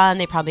it for fun.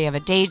 They probably have a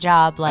day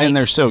job. And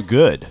they're so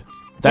good.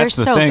 That's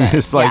the so thing. Good.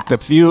 It's like the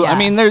few. Yeah. I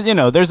mean,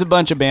 there's a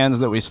bunch of bands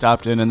that we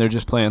stopped in, and they're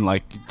just playing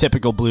like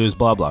typical blues,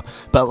 blah blah.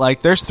 But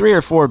like, there's 3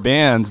 or 4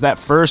 bands. That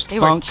first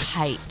funk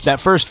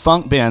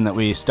band that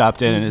we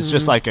stopped in, and it's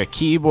just like a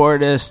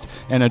keyboardist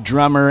and a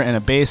drummer and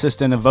a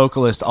bassist and a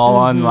vocalist all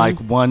on like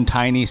one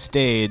tiny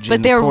stage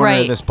in the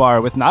corner of this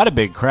bar with not a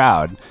big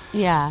crowd.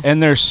 Yeah.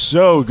 And they're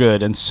so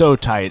good and so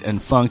tight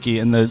and funky,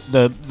 and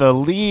the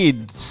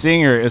lead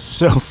singer is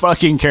so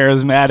fucking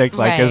charismatic,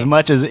 like as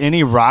much as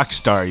any rock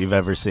star you've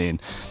ever seen.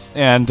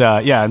 And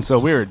and so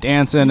we were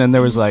dancing, and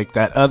there was like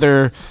that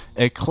other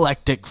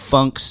eclectic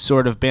funk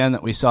sort of band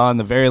that we saw on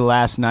the very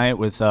last night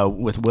with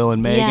Will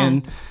and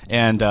Megan,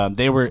 and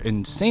they were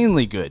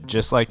insanely good,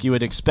 just like you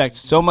would expect.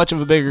 So much of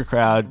a bigger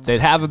crowd.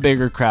 They'd have a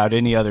bigger crowd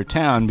any other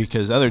town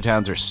because other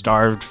towns are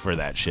starved for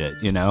that shit,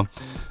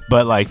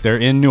 But like, they're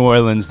in New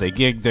Orleans, they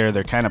gig there,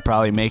 they're kind of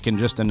probably making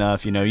just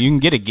enough. You can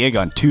get a gig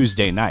on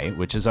Tuesday night,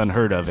 which is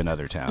unheard of in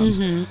other towns.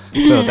 So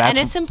and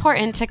it's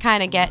important to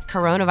kind of get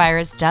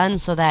coronavirus done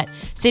so that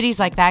cities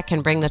like that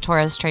can bring the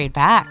tourist trade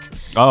back.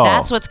 Oh.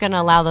 That's what's going to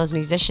allow those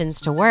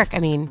musicians to work. I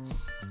mean,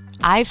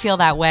 I feel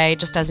that way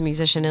just as a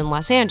musician in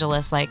Los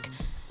Angeles. Like,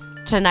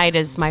 tonight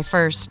is my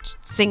first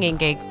singing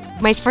gig,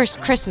 my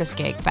first Christmas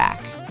gig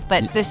back.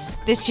 But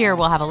this year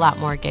we'll have a lot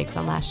more gigs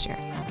than last year.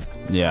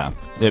 Yeah,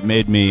 it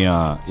made me,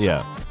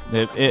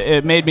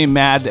 It made me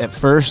mad at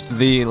first,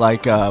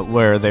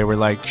 where they were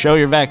like, show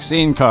your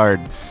vaccine card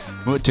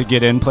to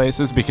get in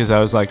places, because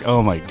I was like,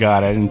 oh my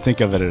God, I didn't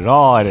think of it at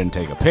all. I didn't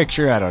take a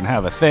picture. I don't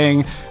have a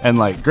thing. And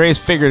like, Grace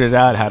figured it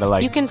out how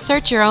to you can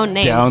search your own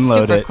name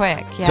download super it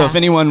quick. Yeah. So if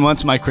anyone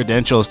wants my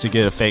credentials to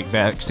get a fake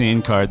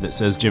vaccine card that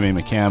says Jimmy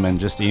McCammon,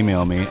 just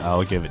email me.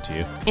 I'll give it to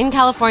you. In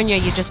California,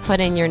 you just put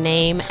in your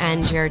name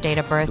and your date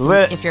of birth.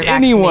 If you're vaccinated,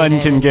 anyone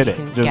can get it.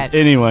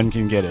 Anyone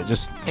can get it.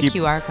 Just a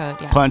QR code.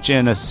 Yeah. Punch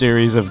in a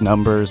series of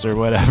numbers or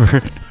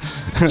whatever.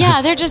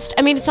 Yeah, they're just,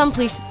 some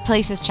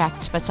places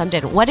checked, but some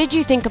didn't. What did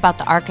you think about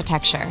the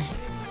architecture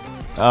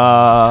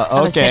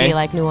of a city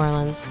like New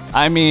Orleans?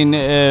 I mean,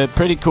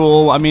 pretty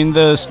cool. I mean,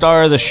 the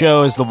star of the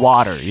show is the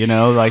water,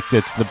 like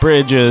it's the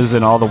bridges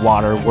and all the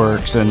water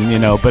works,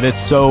 and, but it's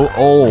so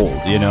old,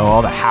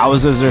 all the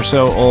houses are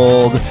so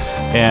old,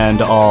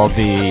 and all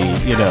the,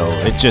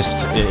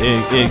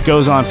 it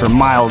goes on for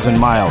miles and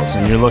miles,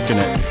 and you're looking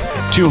at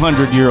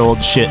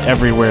 200-year-old shit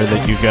everywhere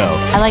that you go.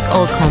 I like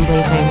old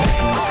crumbly things.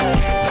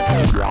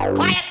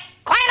 Quiet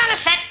on the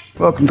set.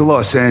 Welcome to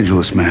Los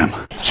Angeles, ma'am.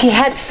 She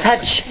had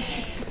such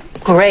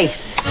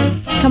grace.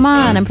 Come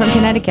on, I'm from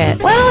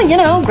Connecticut.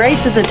 Well,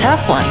 grace is a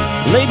tough one.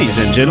 Ladies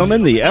and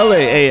gentlemen, the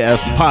LAAF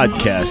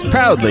podcast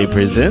proudly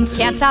presents...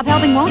 Can't stop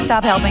helping, won't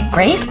stop helping.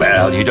 Grace?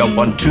 Well, you don't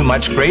want too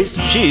much grace.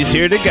 She's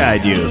here to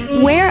guide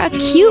you. Wear a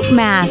cute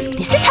mask.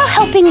 This is how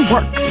helping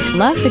works.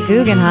 Love the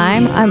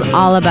Guggenheim. I'm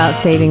all about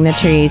saving the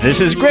trees.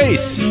 This is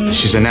Grace.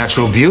 She's a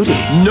natural beauty.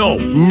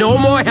 No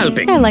more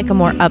helping. I like a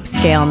more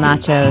upscale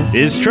nachos.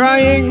 Is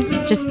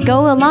trying... Just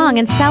go along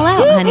and sell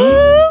out, honey.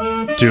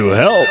 To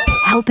help.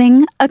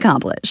 Helping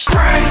accomplished.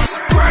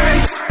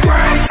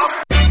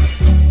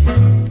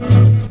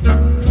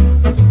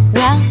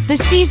 Well, the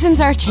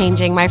seasons are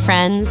changing, my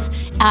friends.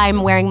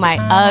 I'm wearing my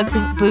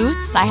UGG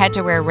boots. I had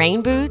to wear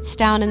rain boots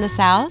down in the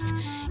South.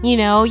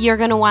 You're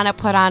going to want to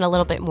put on a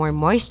little bit more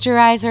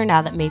moisturizer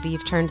now that maybe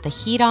you've turned the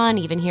heat on,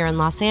 even here in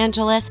Los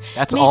Angeles.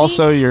 That's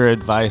also your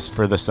advice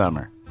for the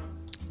summer.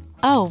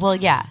 Oh, well,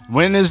 yeah.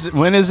 When is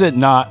it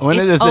not?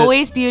 It's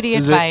always beauty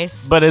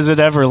advice. But is it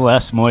ever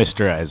less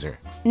moisturizer?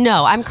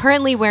 No, I'm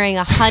currently wearing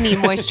a honey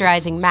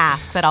moisturizing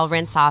mask that I'll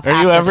rinse off.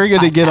 Are you ever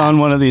going to get on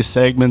one of these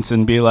segments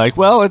and be like,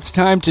 well, it's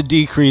time to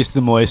decrease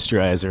the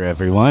moisturizer,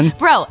 everyone?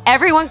 Bro,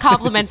 everyone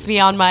compliments me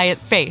on my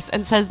face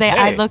and says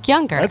I look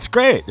younger. That's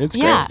great. It's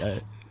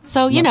great.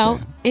 So,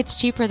 it's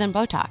cheaper than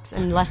Botox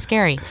and less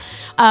scary.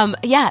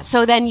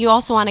 So then you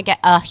also want to get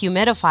a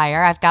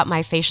humidifier. I've got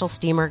my facial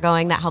steamer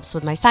going. That helps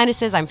with my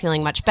sinuses. I'm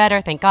feeling much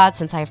better, thank God,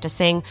 since I have to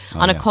sing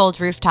on a cold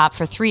rooftop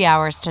for 3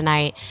 hours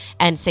tonight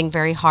and sing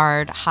very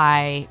hard,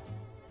 high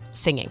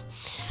singing.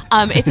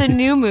 It's a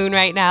new moon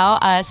right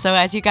now. So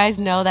as you guys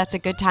know, that's a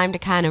good time to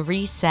kind of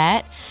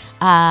reset.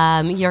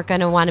 You're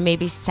going to want to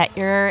maybe set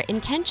your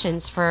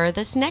intentions for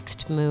this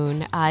next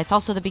moon. It's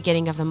also the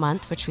beginning of the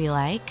month, which we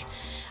like.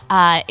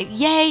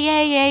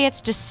 Yay,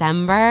 it's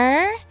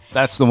December.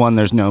 That's the one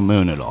there's no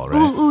moon at all,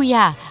 right? Ooh,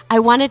 yeah. I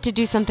wanted to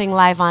do something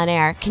live on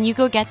air. Can you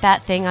go get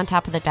that thing on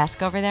top of the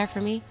desk over there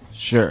for me?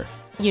 Sure.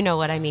 You know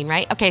what I mean,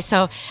 right? Okay,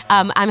 so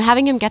I'm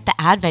having him get the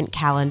advent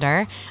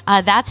calendar.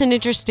 That's an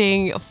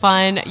interesting,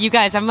 fun... You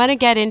guys, I'm going to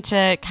get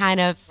into kind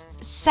of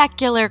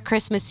secular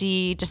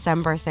Christmassy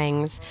December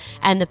things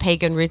and the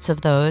pagan roots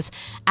of those.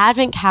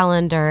 Advent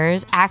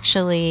calendars,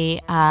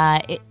 actually,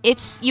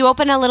 it's you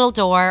open a little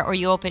door or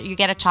you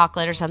get a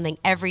chocolate or something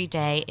every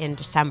day in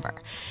December.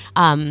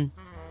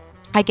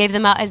 I gave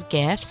them out as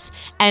gifts,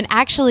 and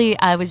actually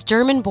it was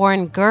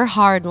German-born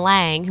Gerhard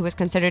Lang who was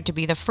considered to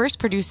be the first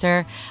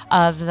producer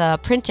of the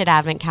printed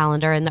advent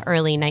calendar in the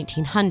early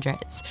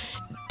 1900s.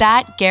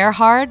 That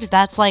Gerhard,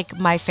 that's like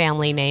my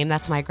family name.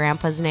 That's my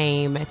grandpa's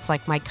name. It's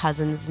like my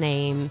cousin's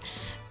name.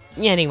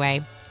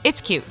 Anyway,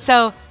 it's cute.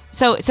 So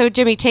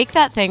Jimmy, take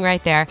that thing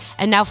right there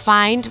and now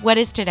find, what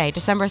is today?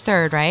 December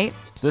 3rd, right?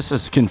 This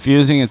is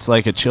confusing. It's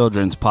like a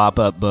children's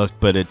pop-up book,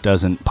 but it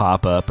doesn't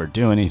pop up or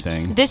do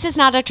anything. This is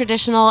not a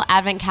traditional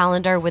advent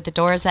calendar with the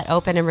doors that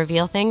open and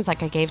reveal things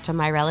like I gave to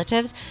my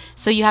relatives.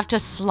 So you have to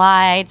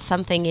slide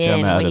something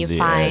in when you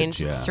find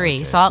 3.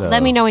 Okay, so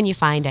let me know when you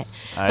find it.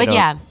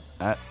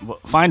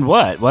 Find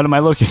what? What am I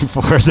looking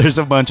for? There's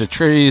a bunch of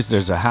trees.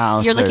 There's a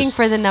house. You're looking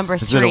for the number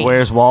 3. Is it a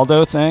Where's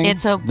Waldo thing?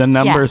 The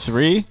number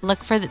 3?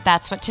 Look for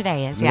that's what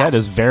today is. Yeah. That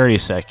is very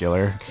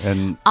secular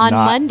and on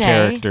not Monday,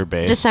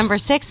 character-based. December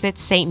 6th,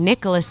 it's St.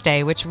 Nicholas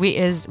Day, which we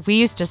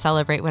used to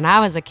celebrate when I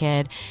was a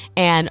kid.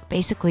 And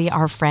basically,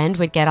 our friend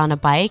would get on a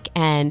bike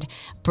and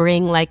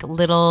bring like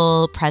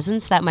little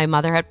presents that my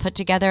mother had put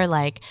together,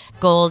 like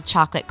gold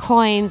chocolate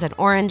coins and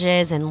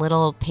oranges and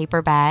little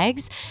paper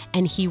bags,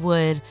 and he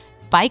would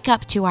bike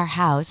up to our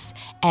house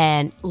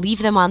and leave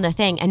them on the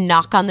thing and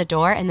knock on the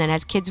door. And then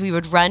as kids, we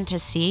would run to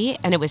see,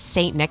 and it was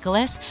St.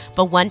 Nicholas.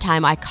 But one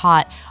time I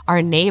caught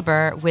our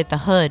neighbor with the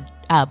hood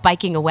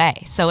biking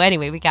away. So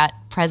anyway, we got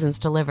presents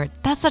delivered.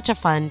 That's such a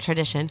fun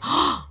tradition.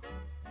 Oh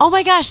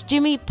my gosh,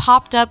 Jimmy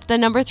popped up the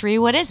number 3.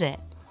 What is it?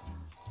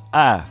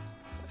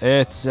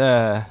 It's,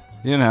 a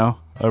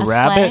rabbit.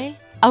 Sleigh?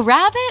 A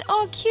rabbit?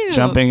 Oh, cute.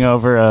 Jumping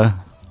over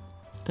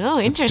Oh,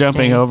 interesting.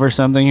 Jumping over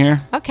something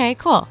here. Okay,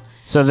 cool.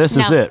 So this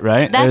is it,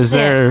 right? That's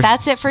it.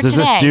 That's it for today.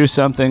 Does this do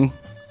something?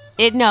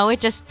 It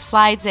just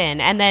slides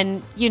in, and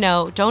then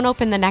don't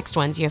open the next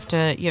ones. You have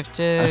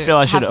to. I feel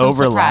I should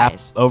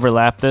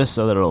overlap this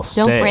so that it'll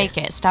stay. Don't break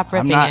it. Stop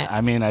ripping it. I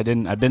mean, I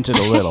didn't. I've been to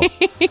the little.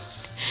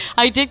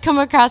 I did come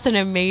across an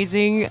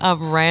amazing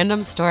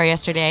random story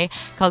yesterday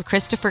called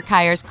Christopher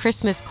Kyer's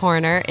Christmas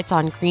Corner. It's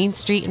on Green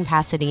Street in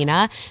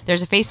Pasadena.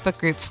 There's a Facebook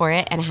group for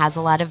it and it has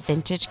a lot of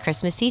vintage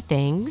Christmassy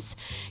things.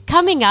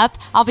 Coming up,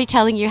 I'll be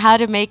telling you how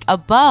to make a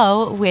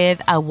bow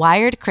with a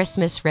wired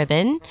Christmas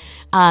ribbon.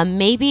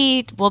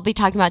 Maybe we'll be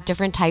talking about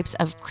different types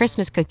of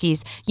Christmas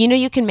cookies.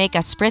 You can make a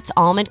Spritz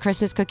almond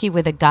Christmas cookie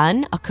with a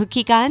gun, a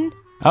cookie gun.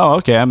 Oh,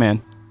 okay, I'm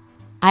in.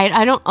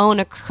 I don't own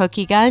a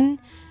cookie gun.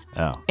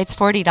 Oh. It's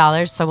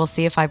 $40, so we'll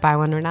see if I buy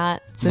one or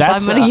not. Since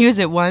I'm going to use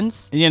it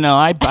once.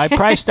 I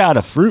priced out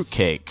a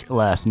fruitcake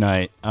last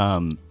night,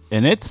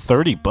 and it's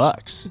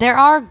 $30. There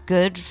are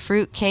good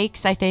fruit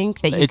cakes, I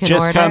think, that you can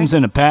order. It just comes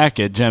in a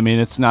package. I mean,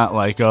 it's not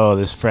like,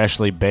 this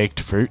freshly baked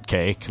fruit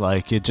cake.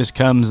 Like, it just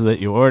comes that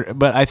you order.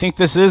 But I think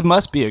this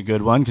must be a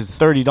good one because it's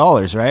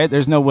 $30, right?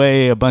 There's no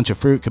way a bunch of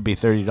fruit could be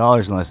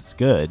 $30 unless it's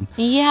good.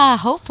 Yeah,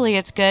 hopefully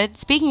it's good.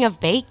 Speaking of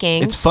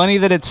baking. It's funny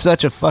that it's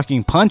such a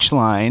fucking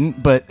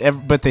punchline, but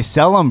they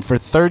sell them for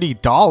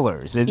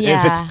 $30.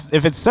 Yeah.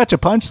 If it's such a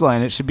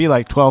punchline, it should be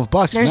like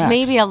 $12 There's max.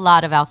 maybe a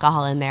lot of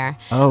alcohol in there.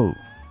 Oh.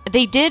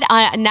 They did,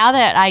 now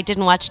that I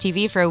didn't watch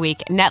TV for a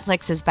week,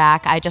 Netflix is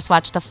back. I just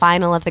watched the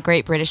final of the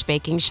Great British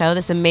Baking Show.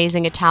 This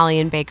amazing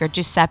Italian baker,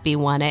 Giuseppe,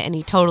 won it, and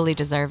he totally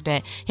deserved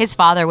it. His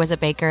father was a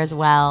baker as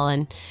well,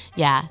 and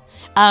yeah.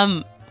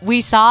 We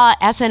saw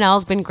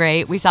SNL's been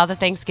great. We saw the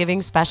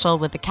Thanksgiving special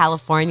with the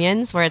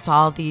Californians, where it's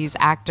all these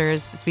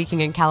actors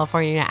speaking in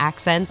California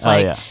accents.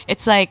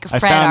 It's like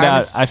Fred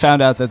Armisen. I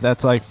found out that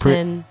that's like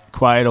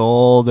quite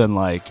old and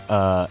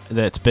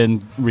that's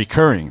been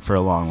recurring for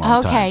a long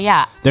time. Okay,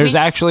 yeah. There's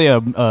actually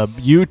a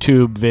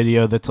YouTube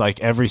video that's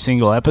like every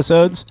single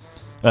episodes,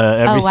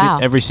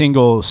 Every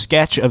single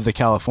sketch of the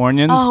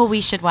Californians. Oh,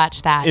 we should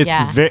watch that.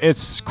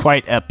 It's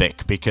quite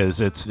epic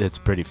because it's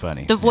pretty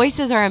funny. The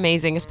voices are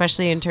amazing,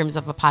 especially in terms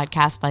of a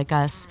podcast like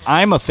us.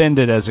 I'm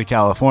offended as a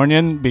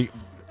Californian,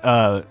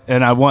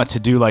 and I want to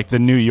do like the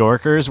New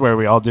Yorkers, where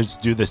we all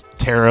just do this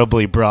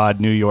terribly broad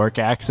New York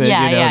accent,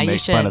 and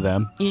make fun of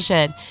them. You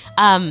should.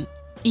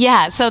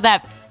 So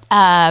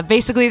that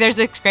basically there's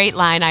this great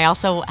line. I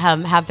also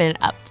have been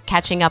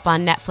catching up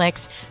on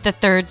Netflix, the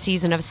 3rd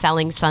season of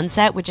Selling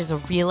Sunset, which is a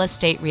real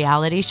estate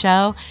reality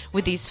show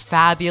with these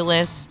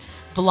fabulous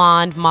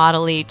blonde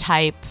model-y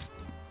type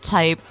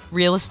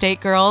real estate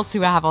girls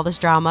who have all this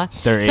drama.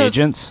 They're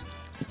agents?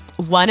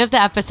 One of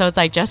the episodes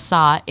I just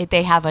saw,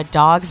 they have a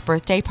dog's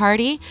birthday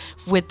party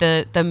with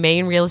the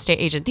main real estate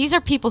agent. These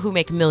are people who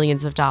make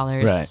millions of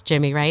dollars, right.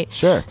 Jimmy, right?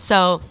 Sure.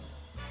 So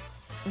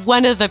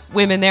one of the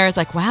women there is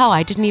like, wow,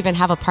 I didn't even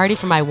have a party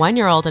for my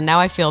 1-year-old, and now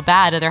I feel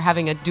bad. And they're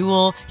having a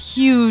dual,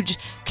 huge,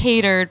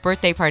 catered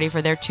birthday party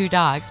for their 2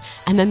 dogs.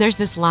 And then there's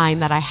this line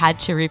that I had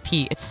to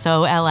repeat. It's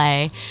so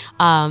LA,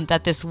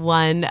 that this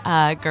one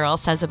girl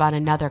says about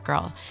another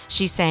girl.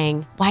 She's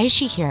saying, why is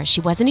she here? She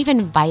wasn't even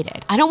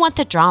invited. I don't want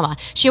the drama.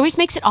 She always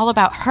makes it all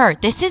about her.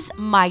 This is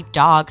my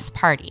dog's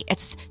party.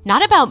 It's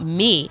not about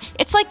me.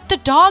 It's like the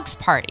dog's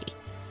party.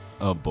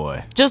 Oh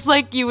boy. Just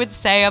like you would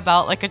say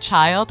about like a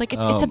child. Like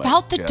it's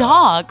about the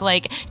dog.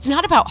 Like it's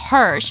not about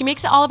her. She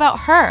makes it all about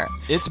her.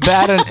 It's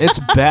bad it's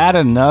bad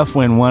enough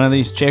when one of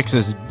these chicks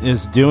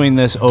is doing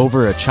this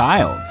over a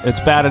child. It's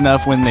bad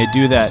enough when they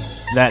do that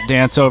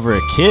dance over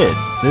a kid.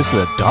 This is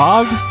a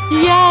dog?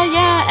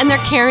 Yeah. And they're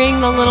carrying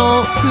the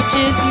little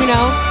pooches,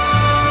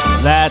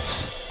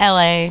 That's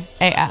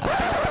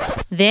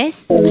LAAF.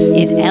 This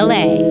is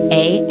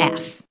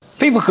LAAF.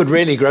 People could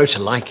really grow to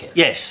like it.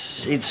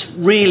 Yes, it's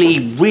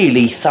really,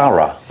 really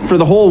thorough. For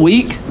the whole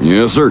week?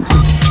 Yes, sir.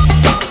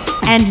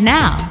 And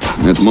now.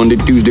 That's Monday,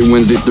 Tuesday,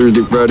 Wednesday,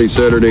 Thursday, Friday,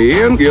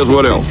 Saturday, and guess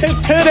what else?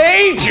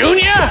 Today,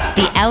 Junior!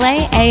 The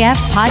LAAF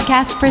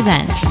podcast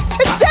presents.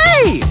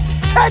 Today!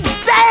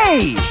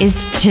 Is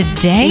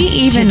today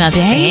even a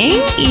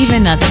thing?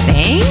 Even a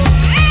thing?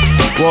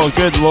 Well,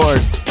 good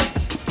Lord.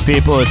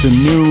 People, it's a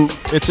new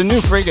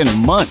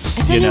friggin' month.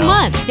 It's a new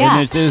month, yeah.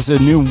 And it is a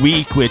new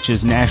week, which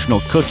is National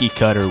Cookie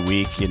Cutter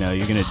Week. You're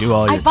gonna do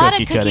all your cookie cutting. I bought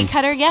a cookie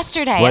cutter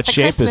yesterday What at the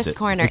shape Christmas is it?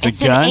 corner.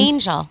 It's an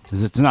angel.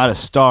 It's not a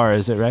star,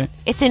 is it, right?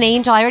 It's an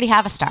angel. I already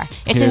have a star.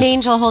 It's an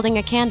angel holding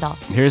a candle.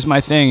 Here's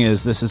my thing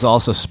this is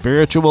also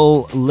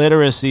Spiritual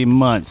Literacy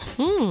Month.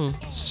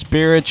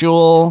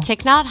 Spiritual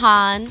Thich Nhat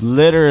Hanh.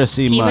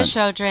 Literacy Pema Month.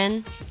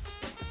 Chodron.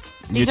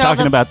 You're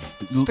talking about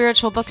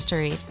spiritual books to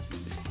read.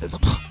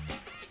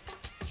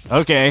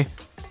 Okay.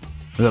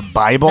 The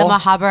Bible. The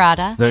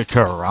Mahabharata. The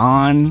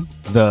Quran.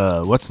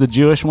 What's the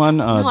Jewish one?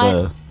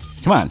 Come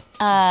on.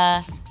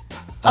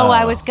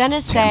 I was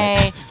gonna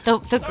say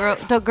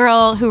the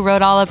girl who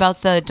wrote all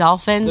about the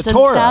dolphins and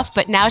Torah. stuff,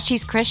 but now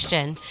she's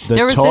Christian. The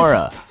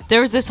Torah. There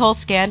was this whole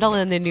scandal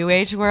in the New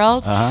Age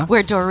world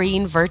where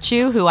Doreen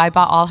Virtue, who I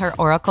bought all her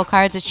oracle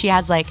cards, and she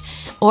has like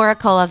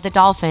Oracle of the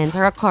Dolphins,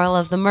 Oracle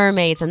of the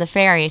Mermaids and the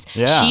Fairies.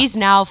 Yeah. She's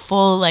now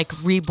full like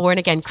reborn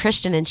again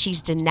Christian, and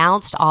she's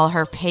denounced all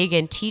her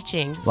pagan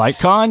teachings. Like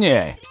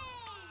Kanye.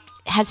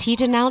 Has he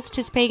denounced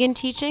his pagan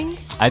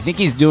teachings? I think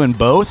he's doing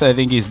both. I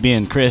think he's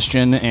being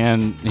Christian,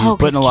 and he's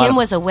putting a lot. Kim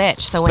was a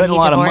witch, so when he putting a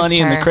lot of money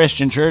her, in the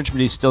Christian church,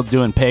 but he's still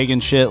doing pagan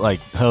shit like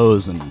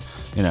hoes and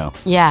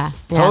Yeah,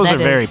 hoes are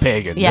very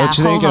pagan. Yeah, don't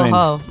you think?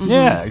 Mm-hmm.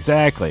 Yeah,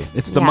 exactly.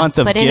 It's the month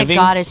of giving, but in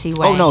a goddessy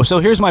way. Oh no! So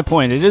here's my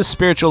point. It is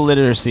Spiritual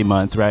Literacy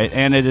Month, right?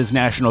 And it is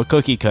National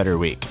Cookie Cutter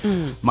Week.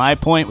 My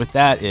point with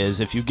that is,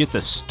 if you get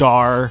the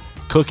star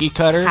cookie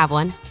cutter, have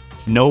one.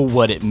 Know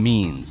what it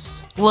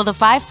means. Well, the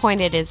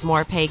 5-pointed is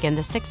more pagan.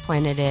 The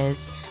 6-pointed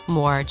is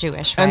more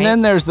Jewish, right? And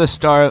then there's the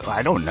star.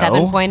 I don't know.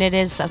 7-pointed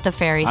is of the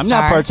fairy star. I'm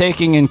not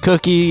partaking in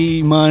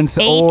Cookie Month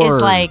 8 or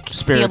is like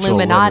spiritual the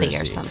Illuminati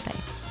literacy. or something.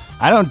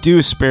 I don't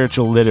do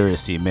spiritual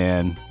literacy,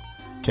 man.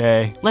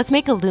 Okay. Let's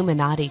make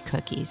Illuminati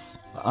cookies.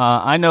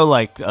 I know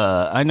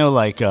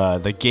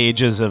the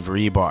gauges of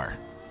rebar.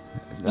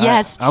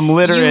 Yes, I'm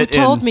literate.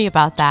 You told me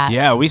about that.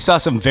 Yeah, we saw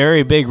some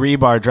very big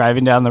rebar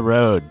driving down the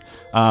road.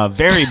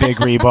 Very big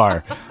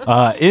rebar.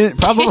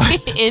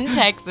 Probably in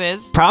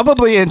Texas.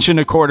 Probably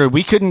 1.25 inch.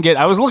 We couldn't get.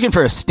 I was looking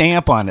for a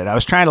stamp on it. I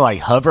was trying to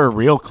like hover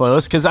real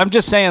close because I'm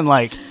just saying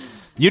like.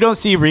 You don't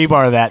see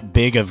rebar that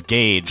big of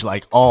gauge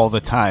like all the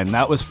time.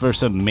 That was for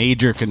some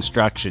major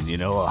construction,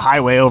 a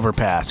highway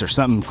overpass or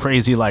something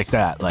crazy like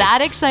that. Like,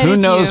 that excited you.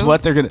 Who knows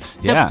what they're going to...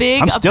 Yeah, the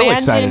big I'm still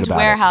excited abandoned about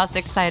warehouse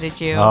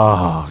excited you.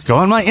 Oh, go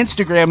on my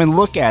Instagram and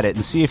look at it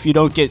and see if you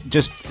don't get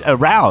just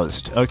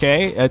aroused,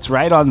 okay? It's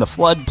right on the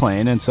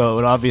floodplain, and so it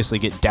would obviously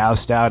get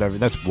doused out.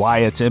 That's why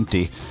it's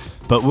empty.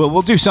 But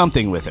we'll do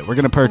something with it. We're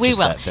going to purchase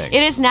that thing.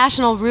 It is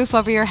National Roof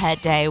Over Your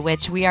Head Day,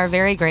 which we are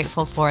very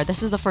grateful for.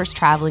 This is the first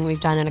traveling we've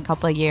done in a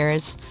couple of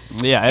years.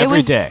 Yeah,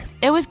 every day.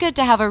 It was good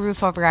to have a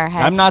roof over our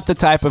heads. I'm not the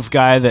type of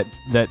guy that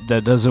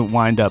doesn't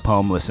wind up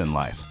homeless in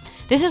life.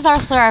 This is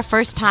also our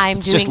first time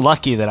It's just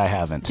lucky that I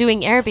haven't. Doing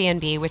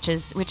Airbnb, which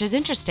is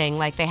interesting.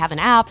 Like, they have an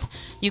app.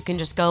 You can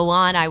just go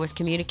on. I was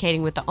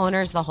communicating with the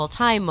owners the whole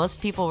time.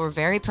 Most people were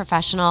very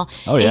professional.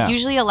 Oh, yeah. It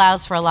usually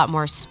allows for a lot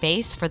more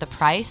space for the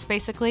price,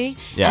 basically.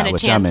 Yeah, and a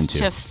which chance I'm into.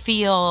 to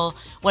feel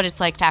what it's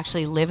like to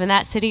actually live in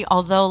that city.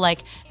 Although, like,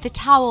 the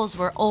towels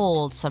were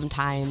old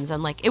sometimes,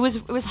 and like it was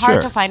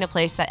hard to find a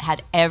place that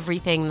had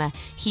everything, the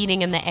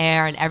heating and the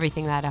air and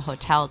everything that a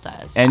hotel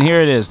does. And here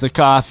it is, the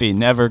coffee,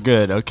 never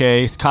good.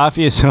 Okay,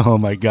 coffee is oh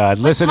my god.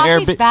 Listen,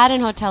 coffee's bad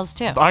in hotels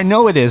too. I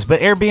know it is,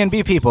 but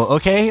Airbnb people,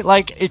 okay,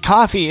 like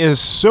coffee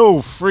is so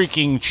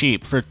freaking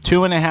cheap. For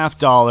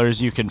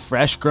 $2.50, you can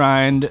fresh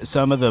grind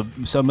some of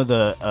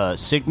the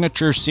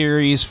signature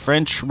series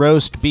French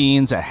roast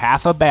beans, a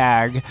half a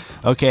bag.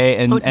 Okay,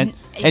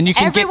 and you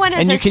can everyone get,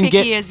 is and you as can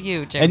picky get, as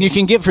you, Jimmy. and you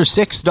can get for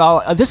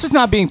 $6. This is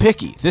not being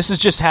picky. This is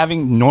just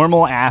having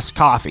normal ass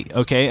coffee,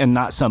 okay, and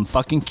not some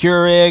fucking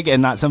Keurig,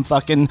 and not some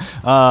fucking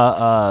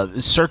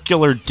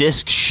circular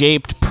disc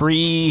shaped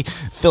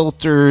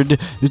pre-filtered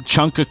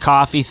chunk of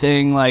coffee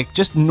thing. Like,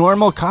 just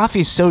normal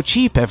coffee's so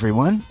cheap.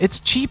 Everyone, it's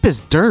cheap as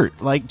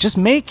dirt. Like, just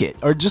make it,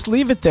 or just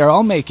leave it there.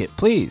 I'll make it,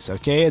 please.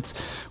 Okay,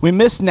 we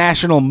missed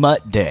National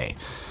Mutt Day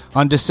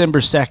on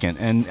December 2nd,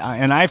 and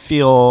I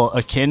feel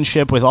a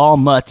kinship with all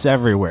mutts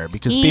everywhere,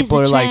 because people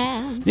are like,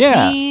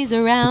 yeah,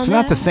 it's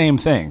not the same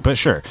thing, but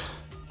sure.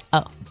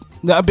 Oh.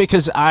 No,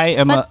 because I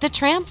am But the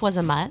tramp was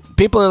a mutt.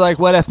 People are like,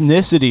 what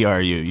ethnicity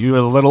are you? You're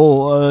a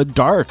little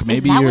dark.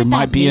 Maybe you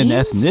might be an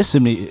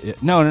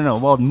ethnicity. No.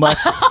 Well,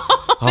 mutts.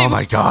 Oh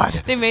my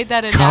God! They made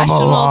that a Come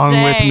national along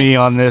day. with me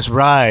on this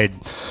ride.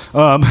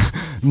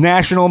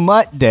 National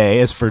Mutt Day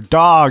is for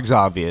dogs,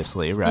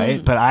 obviously,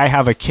 right? But I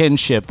have a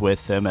kinship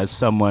with them as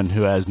someone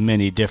who has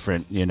many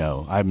different.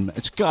 I'm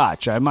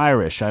Scotch, I'm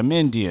Irish, I'm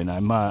Indian.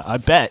 I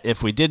bet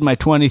if we did my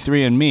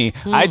 23andMe,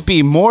 I'd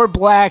be more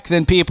black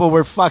than people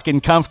were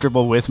fucking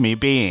comfortable with me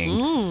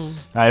being.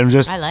 I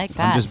like that.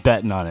 I'm just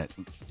betting on it.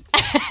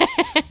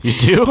 You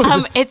do?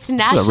 It's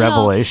national. It's a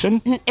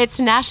revelation. It's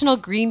National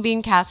Green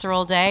Bean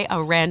Casserole Day,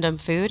 a random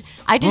food.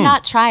 I did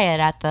not try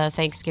it at the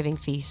Thanksgiving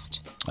feast.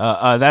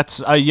 That's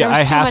yeah. There was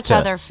I too have much to.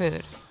 other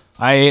food.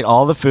 I ate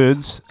all the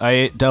foods. I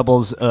ate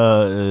doubles,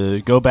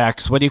 go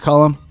backs. What do you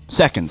call them?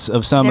 Seconds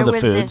of some of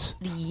the foods.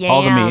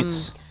 All the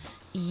meats.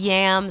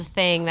 Yam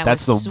thing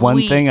That's was the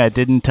one thing I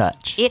didn't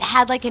touch. It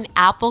had like an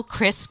apple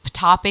crisp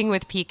topping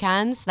with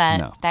pecans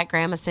that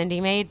Grandma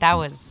Cindy made. That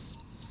was.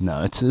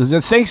 No, it's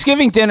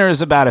Thanksgiving dinner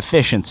is about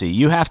efficiency.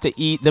 You have to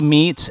eat the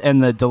meats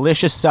and the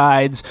delicious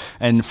sides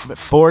and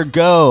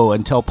forego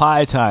until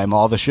pie time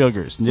all the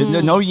sugars.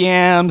 No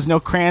yams, no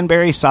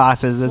cranberry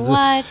sauces.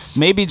 What?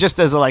 Maybe just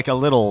as a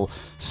little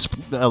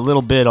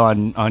bit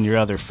on your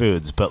other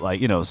foods, but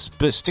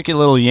stick a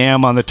little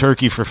yam on the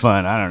turkey for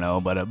fun. I don't know,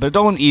 but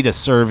don't eat a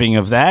serving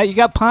of that. You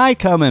got pie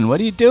coming.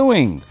 What are you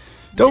doing?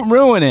 Don't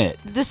ruin it.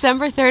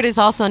 December 3rd is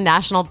also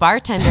National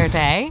Bartender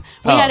Day.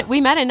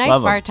 We met a nice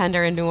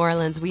bartender in New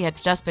Orleans. We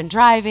had just been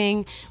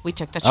driving. We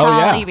took the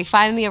trolley. We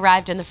finally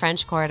arrived in the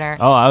French Quarter.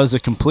 Oh, I was a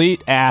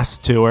complete ass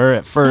to her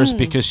at first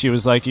because she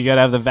was like, you got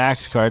to have the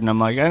Vax card. And I'm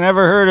like, I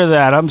never heard of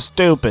that. I'm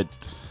stupid.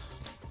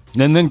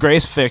 And then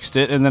Grace fixed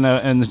it, and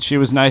then she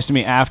was nice to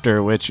me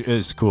after, which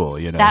is cool.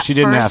 That she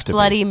didn't have to.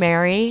 Bloody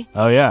Mary.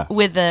 Oh yeah.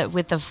 With the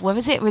what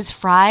was it? It was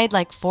fried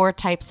like 4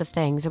 types of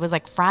things. It was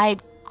like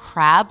fried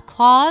crab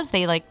claws.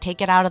 They take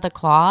it out of the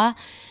claw.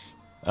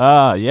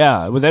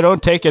 Yeah. Well, they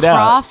don't take it out.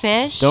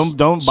 Crawfish.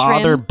 Don't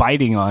bother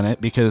biting on it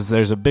because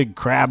there's a big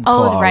crab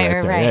claw right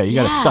there. Right. Yeah, you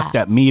got to suck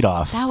that meat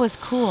off. That was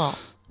cool.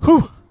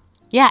 Whew.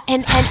 Yeah,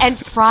 and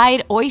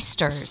fried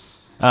oysters.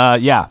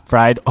 Yeah,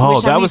 fried. Oh,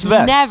 which that was the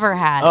best. Never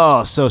had.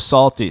 Oh, so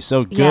salty,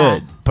 so good.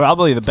 Yeah.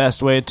 Probably the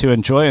best way to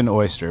enjoy an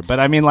oyster. But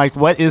I mean,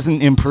 what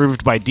isn't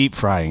improved by deep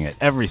frying it?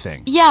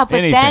 Everything. Yeah, but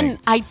anything. Then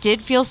I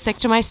did feel sick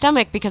to my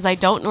stomach because I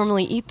don't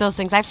normally eat those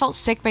things. I felt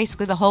sick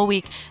basically the whole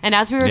week. And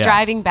as we were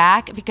driving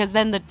back, because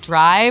then the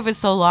drive is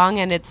so long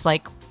and it's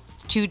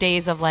 2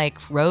 days of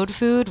road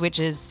food, which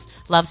is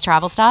Love's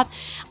Travel Stop,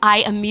 I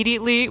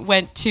immediately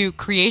went to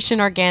Creation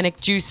Organic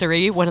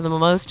Juicery, one of the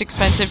most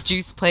expensive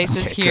juice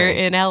places here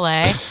in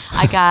LA.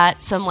 I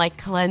got some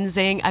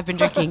cleansing. I've been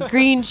drinking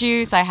green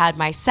juice. I had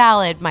my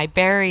salad, my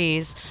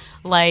berries,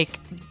 made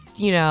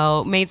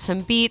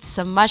some beets,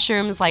 some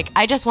mushrooms.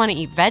 I just want to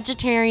eat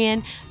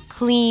vegetarian,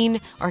 clean,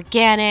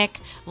 organic.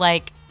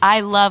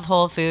 I love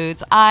Whole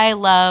Foods. I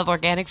love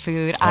organic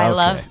food. I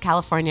love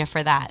California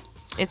for that.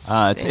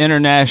 It's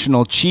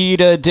International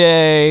Cheetah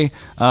Day.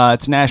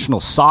 It's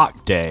National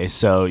Sock Day.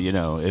 So,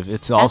 if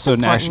it's also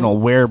National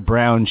Wear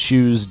Brown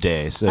Shoes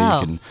Day. So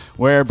you can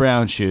wear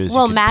brown shoes.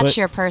 Well, match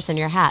your purse and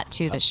your hat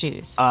to the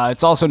shoes.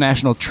 It's also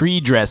National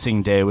Tree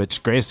Dressing Day,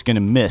 which Grace is going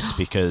to miss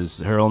because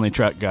her only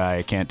truck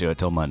guy can't do it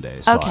till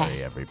Monday.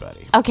 Sorry,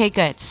 everybody. Okay,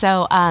 good.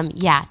 So,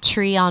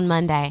 tree on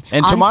Monday.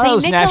 And on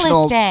tomorrow's St.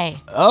 National Nicholas Day.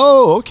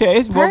 Oh, okay.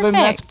 Perfect. Well, then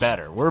that's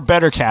better. We're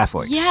better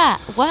Catholics. Yeah.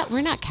 What?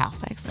 We're not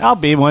Catholics. witches. I'll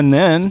be one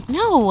then.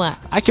 No.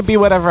 I could be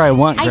whatever I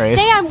want, Grace.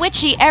 I say I'm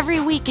witchy every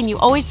week, and you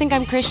always think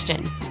I'm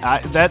Christian.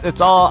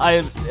 It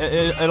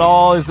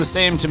all is the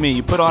same to me.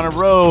 You put on a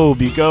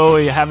robe, you go,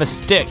 you have a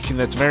stick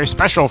that's very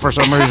special for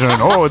some reason.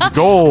 Oh, it's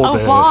gold.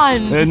 A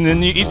wand. And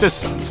then you eat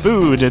this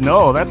food, and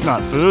that's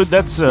not food.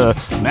 That's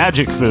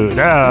magic food.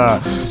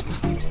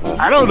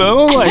 I don't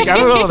know.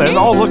 It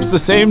all looks the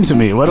same to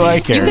me. What do I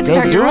care? You could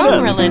start your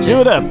own religion.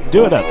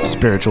 Do it up,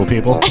 spiritual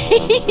people.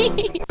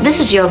 This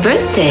is your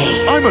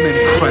birthday. I'm an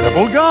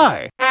incredible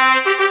guy.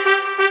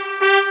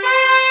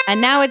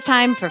 And now it's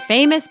time for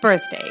famous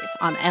birthdays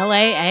on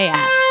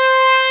LAAF.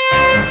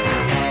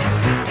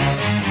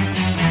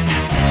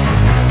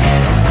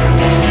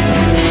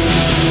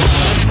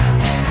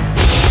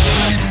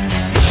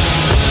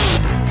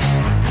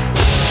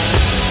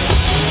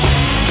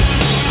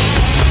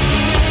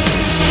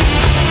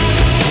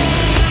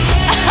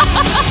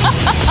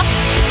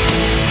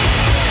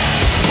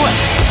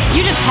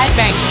 You just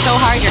headbanged so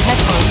hard your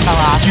headphones fell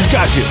off. You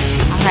got to.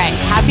 All right.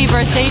 Happy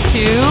birthday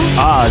to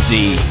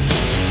Ozzy.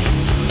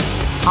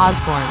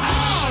 Osbourne.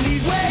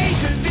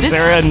 Is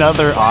there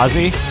another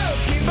Ozzy?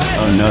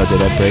 Oh no,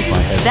 did I break my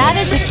head? That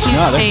is a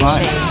cute stage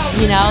name.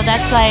 You know,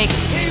 that's like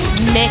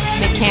Mick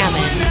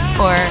McCammon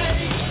or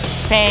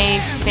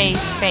Faith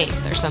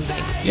or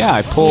something. Yeah,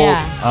 I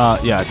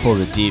pulled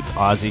a deep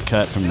Ozzy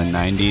cut from the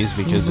 90s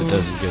because it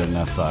doesn't get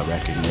enough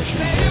recognition.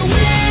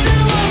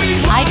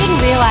 I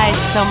didn't realize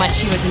so much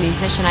he was a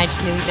musician. I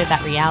just knew he did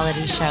that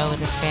reality show with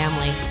his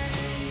family,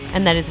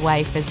 and that his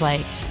wife is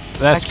like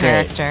a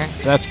character.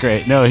 That's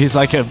great. No, he's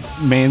like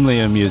mainly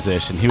a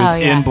musician. He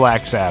was in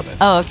Black Sabbath.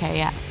 Oh, okay,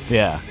 yeah.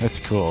 Yeah, that's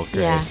cool,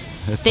 Grace.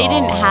 Yeah. They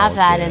didn't have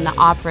that in the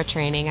opera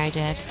training I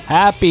did.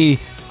 Happy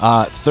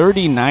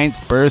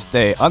 39th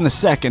birthday on the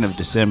 2nd of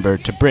December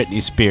to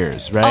Britney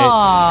Spears, right?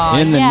 Oh,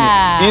 in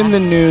the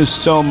news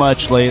so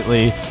much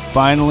lately.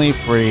 Finally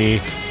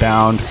free,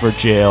 bound for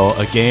jail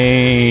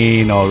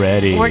again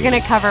already. We're going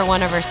to cover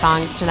one of her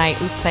songs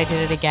tonight. Oops, I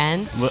Did It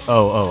Again.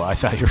 Oh, I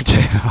thought you were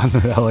on the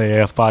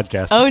LAAF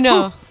podcast. Oh,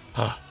 no.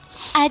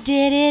 I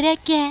did it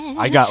again.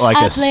 I got like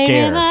a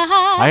scare.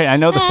 I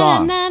know the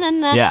song.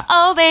 Yeah.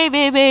 Oh, baby.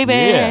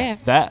 Yeah.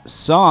 That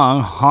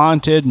song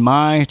haunted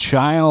my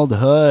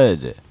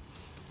childhood.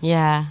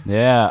 Yeah.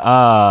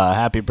 Yeah.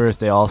 Happy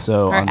birthday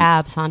also. Her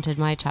abs haunted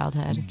my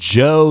childhood.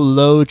 Joe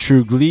Lo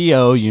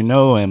Truglio. You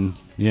know him.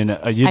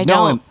 I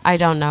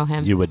don't know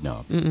him. You would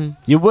know him. Mm-mm.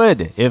 You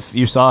would if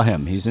you saw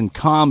him. He's in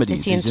comedies.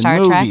 Is he in He's Star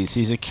in Trek? movies.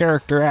 He's a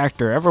character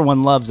actor.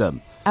 Everyone loves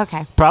him.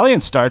 Okay. Probably in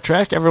Star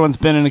Trek. Everyone's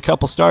been in a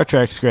couple Star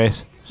Treks,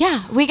 Grace.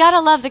 Yeah, we gotta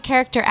love the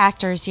character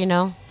actors,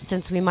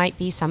 since we might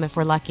be some if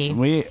we're lucky.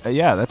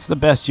 That's the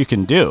best you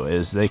can do.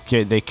 Is they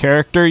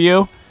character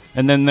you,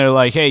 and then they're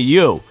like, hey,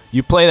 you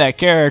play that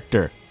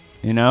character,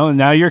 and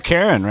now you're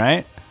Karen,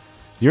 right?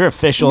 You're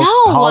official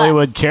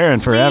Hollywood Karen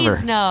forever.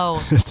 Please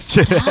no.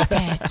 Stop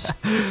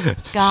it.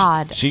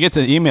 God. She gets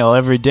an email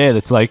every day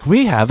that's like,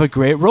 we have a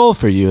great role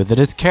for you that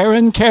is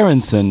Karen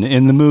Karenson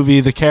in the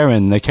movie The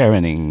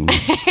Karening.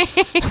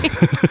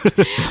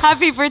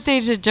 Happy birthday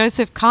to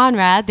Joseph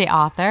Conrad, the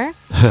author,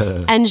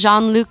 and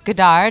Jean-Luc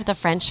Godard, the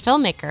French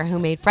filmmaker who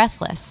made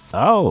Breathless.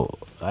 Oh,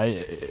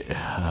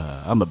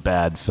 I'm a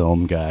bad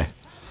film guy.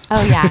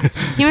 Oh, yeah.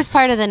 He was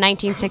part of the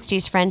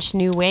 1960s French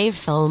New Wave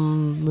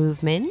film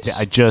movement.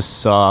 I just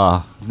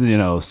saw,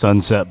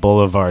 Sunset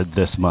Boulevard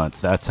this month.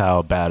 That's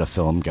how bad a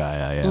film guy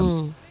I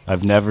am.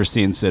 I've never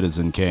seen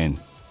Citizen Kane.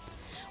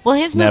 Well,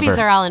 his movies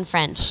are all in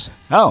French.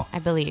 Oh. I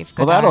believe.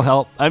 Godard. Well, that'll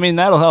help. I mean,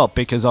 that'll help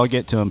because I'll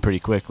get to them pretty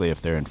quickly if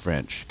they're in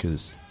French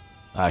because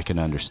I can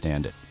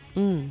understand it.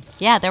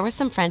 Yeah, there was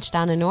some French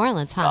down in New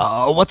Orleans, huh?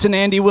 Oh, what's an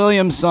Andy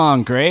Williams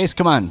song, Grace?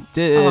 Come on.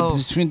 I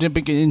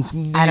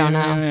don't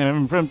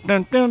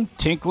know.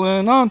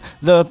 Tinkling on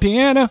the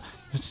piano.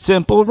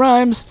 Simple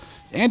rhymes.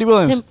 Andy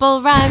Williams.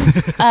 Simple rhymes.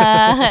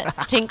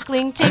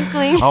 Tinkling.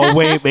 Oh,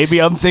 wait. Maybe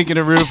I'm thinking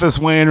of Rufus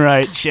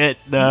Wainwright. Shit.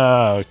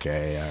 No.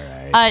 Okay.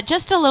 All right.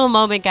 Just a little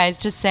moment, guys,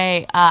 to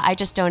say I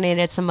just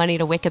donated some money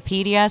to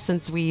Wikipedia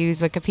since we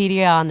use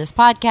Wikipedia on this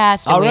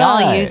podcast and we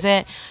all use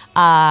it.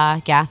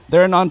 Yeah.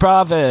 They're a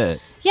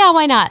nonprofit. Yeah,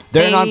 why not?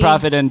 They're a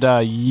nonprofit, and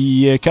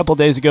a couple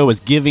days ago was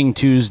Giving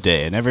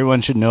Tuesday, and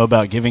everyone should know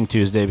about Giving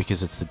Tuesday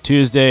because it's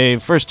the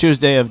first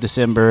Tuesday of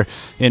December,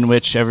 in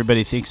which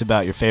everybody thinks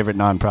about your favorite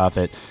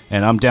nonprofit,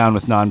 and I'm down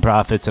with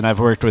nonprofits, and I've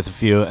worked with a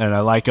few, and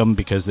I like them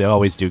because they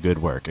always do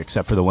good work,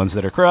 except for the ones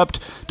that are corrupt.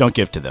 Don't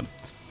give to them.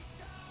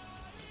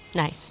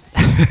 Nice.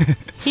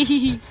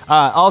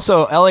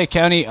 Also, LA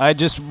County, I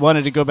just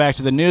wanted to go back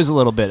to the news a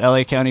little bit.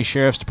 LA County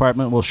Sheriff's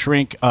Department will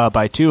shrink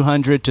by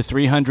 200 to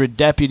 300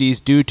 deputies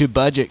due to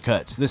budget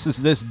cuts. This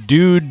is this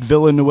dude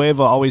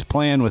Villanueva always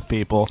playing with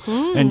people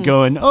and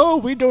going, oh,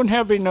 we don't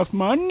have enough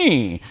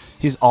money.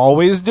 He's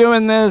always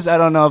doing this. I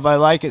don't know if I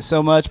like it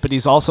so much, but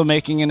he's also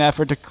making an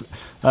effort to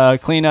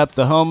clean up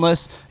the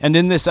homeless. And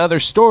in this other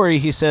story,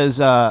 he says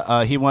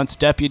he wants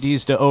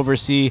deputies to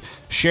oversee,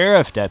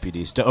 sheriff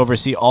deputies to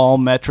oversee all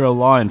metro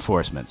law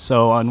enforcement.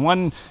 So on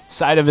one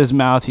side of his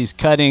mouth, he's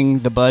cutting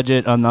the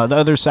budget. On the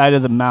other side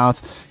of the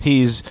mouth,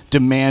 he's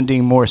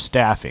demanding more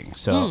staffing.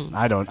 So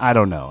I don't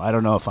know. I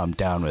don't know if I'm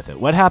down with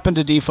it. What happened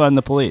to defund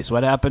the police?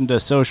 What happened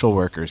to social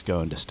workers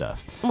going to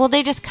stuff? Well,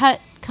 they just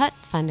cut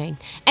funding.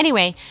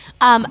 Anyway,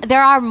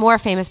 there are more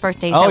famous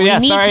birthdays that we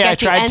need to get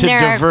to, and there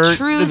are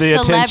true the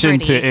attention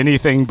to celebrities.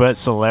 anything but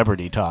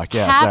celebrity talk.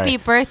 Yeah, Happy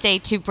birthday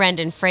to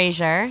Brendan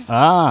Fraser.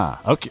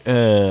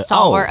 Okay.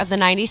 Stalwart of the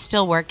 90s,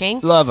 still working.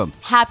 Love him.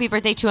 Happy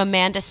birthday to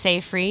Amanda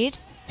Seyfried.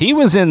 He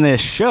was in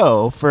this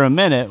show for a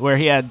minute where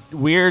he had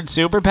weird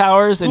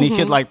superpowers and he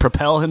could like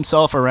propel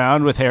himself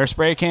around with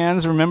hairspray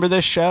cans. Remember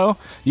this show?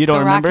 You don't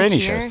remember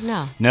any shows?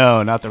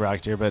 No, not The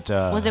Rocketeer, but...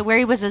 was it where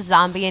he was a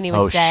zombie and he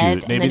was dead? Oh,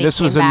 shoot. Maybe this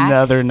was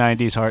another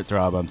 90s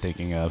heartthrob I'm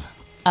thinking of.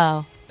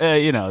 Oh.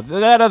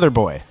 That other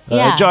boy.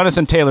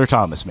 Jonathan Taylor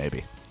Thomas,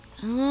 maybe.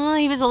 Oh,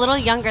 he was a little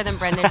younger than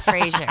Brendan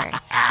Fraser.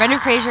 Brendan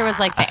Fraser was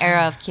like the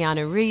era of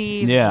Keanu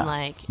Reeves. Yeah.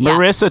 And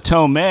Marissa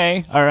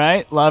Tomei, all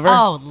right? Love her?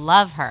 Oh,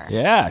 love her.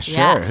 Yeah, sure.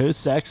 Yeah. Who's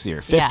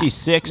sexier?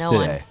 56 today.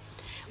 One.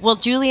 Well,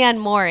 Julianne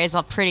Moore is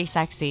pretty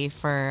sexy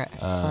for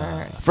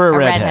a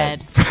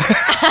redhead.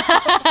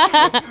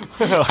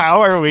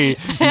 How are we?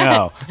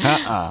 No.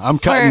 I'm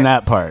cutting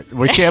that part.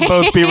 We can't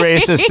both be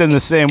racist in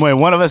the same way.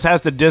 One of us has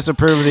to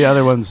disapprove of the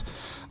other one's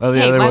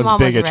bigotry. My mom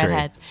was a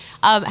redhead.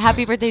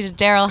 Happy birthday to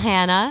Daryl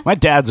Hannah. My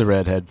dad's a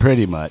redhead,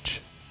 pretty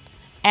much.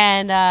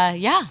 And,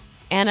 Anna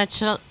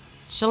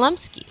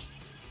Chalumsky.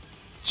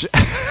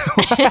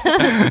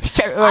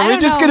 Are we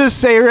just going to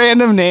say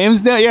random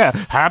names now? Yeah.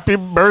 Happy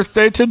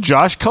birthday to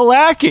Josh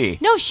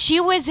Kalaki. No, she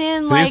was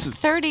in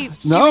 30.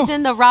 She was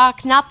in The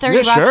Rock, not 30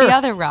 Rock, sure. The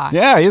Other Rock.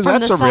 Yeah,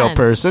 that's a real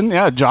person.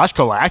 Yeah, Josh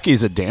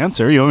Kalaki's a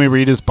dancer. You want me to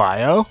read his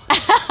bio?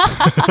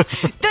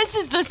 This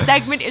is the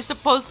segment is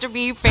supposed to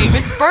be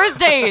famous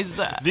birthdays.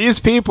 These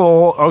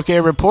people,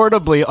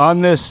 reportedly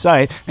on this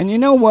site. And you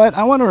know what?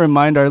 I want to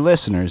remind our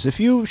listeners, if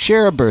you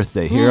share a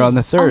birthday here on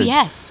the 3rd. Oh,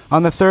 yes.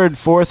 On the 3rd,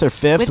 4th, or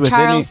 5th. With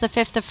Charles V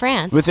of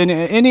France. With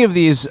any of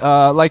these,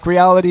 like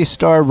reality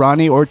star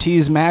Ronnie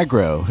Ortiz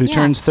Magro, who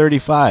turns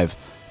 35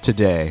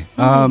 today.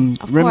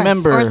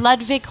 Remember, or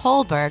Ludwig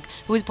Holberg,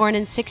 who was born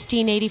in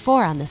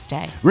 1684 on this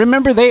day.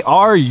 Remember, they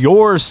are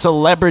your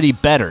celebrity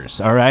betters,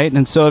 all right?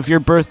 And so if your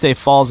birthday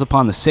falls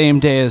upon the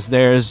same day as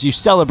theirs, you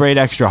celebrate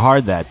extra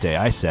hard that day,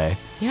 I say.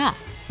 Yeah.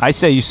 I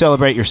say you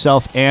celebrate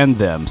yourself and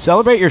them.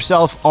 Celebrate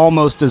yourself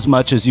almost as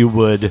much as you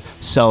would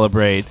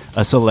celebrate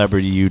a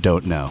celebrity you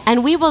don't know.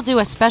 And we will do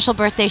a special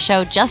birthday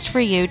show just for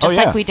you,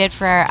 like we did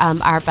for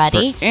our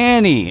buddy. For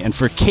Annie, and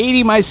for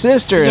Katie, my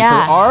sister, and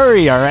for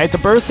Ari, all right? The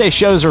birthday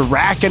shows are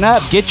racking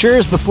up. Get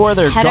yours before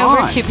they're gone. Head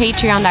over to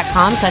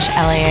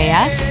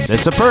patreon.com/LAAF.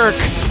 It's a perk.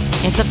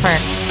 It's a perk.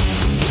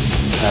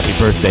 Happy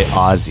birthday,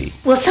 Ozzy.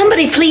 Will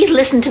somebody please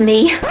listen to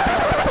me?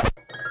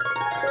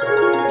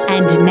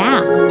 And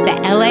now, the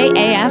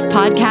LAAF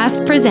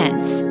podcast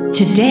presents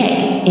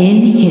Today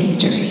in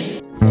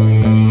History.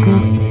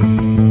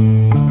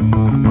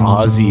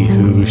 Ozzy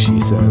who, she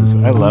says.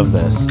 I love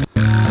this.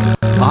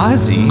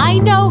 Ozzy? I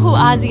know who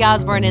Ozzy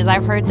Osbourne is.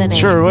 I've heard the name.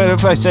 Sure, what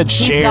if I said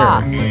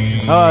Cher?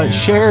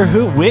 Cher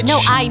who? Which? No,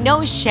 I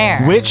know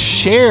Cher. Which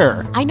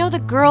Cher? I know the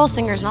girl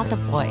singers, not the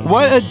boys.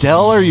 What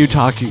Adele are you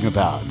talking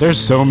about? There's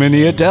so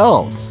many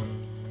Adeles.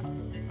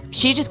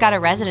 She just got a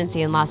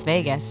residency in Las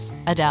Vegas,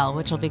 Adele,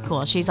 which will be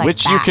cool. She's like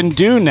Which back. You can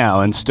do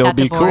now and still got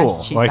be divorced.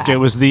 cool. She's like back. It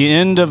was the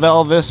end of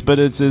Elvis, but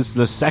it's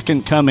the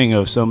second coming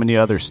of so many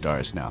other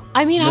stars now.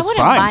 I mean, That's I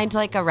wouldn't fine. mind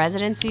like a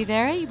residency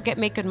there. You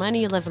make good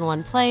money. You live in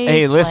one place.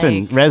 Hey,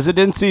 listen,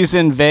 residencies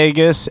in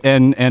Vegas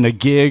and a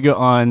gig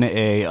on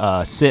a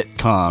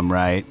sitcom,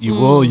 right? You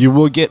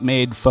will get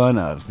made fun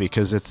of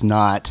because it's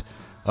not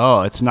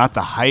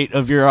the height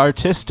of your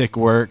artistic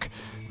work.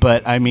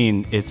 But, I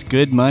mean, it's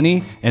good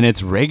money, and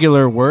it's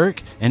regular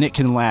work, and it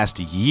can last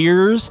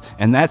years,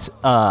 and that's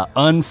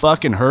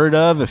unfucking heard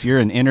of if you're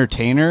an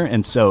entertainer.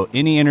 And so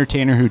any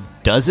entertainer who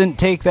doesn't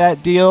take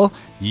that deal,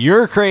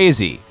 you're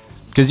crazy.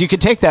 Because you could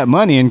take that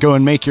money and go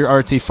and make your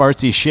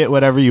artsy-fartsy shit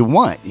whatever you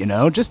want, you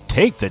know? Just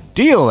take the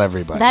deal,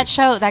 everybody.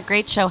 That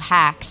great show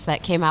Hacks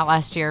that came out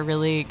last year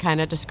really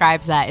kind of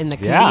describes that in the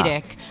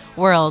comedic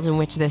world in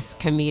which this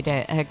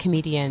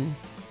comedian...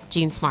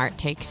 Gene Smart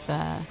takes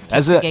the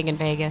gig in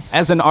Vegas.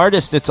 As an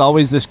artist, it's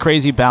always this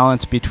crazy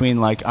balance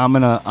between like I'm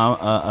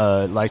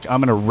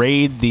gonna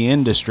raid the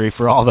industry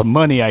for all the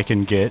money I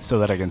can get so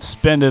that I can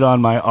spend it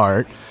on my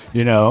art,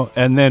 you know,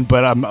 and then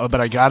but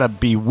I gotta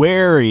be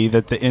wary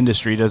that the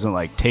industry doesn't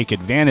like take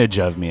advantage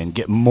of me and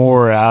get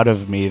more out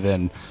of me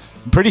than.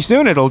 Pretty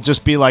soon it'll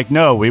just be like,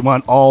 no, we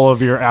want all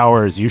of your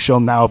hours. You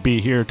shall now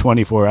be here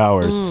 24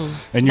 hours.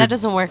 And that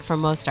doesn't work for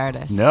most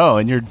artists. No,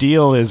 and your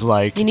deal is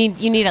like... You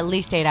need at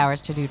least 8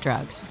 hours to do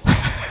drugs.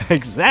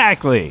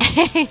 Exactly.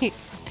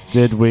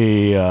 Did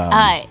we?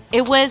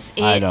 It was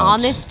on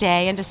this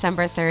day on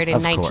December 3rd in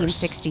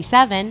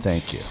 1967.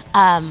 Thank you.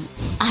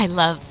 I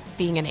love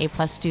being an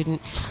A+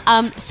 student.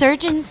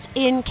 Surgeons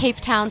in Cape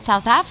Town,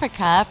 South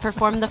Africa,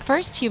 performed the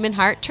first human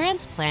heart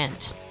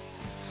transplant.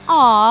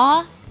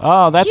 Aw.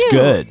 Oh, that's cute.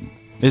 good.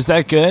 Is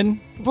that good?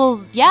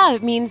 Well, yeah,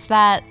 it means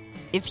that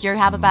if you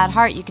have a bad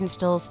heart, you can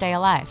still stay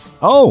alive.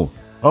 Oh,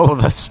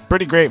 that's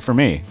pretty great for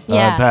me.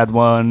 Yeah. I've had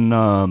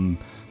one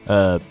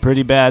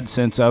pretty bad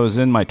since I was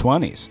in my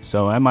 20s,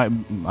 so I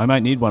might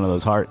need one of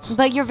those hearts.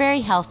 But you're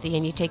very healthy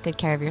and you take good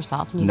care of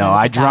yourself. No,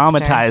 I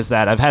dramatize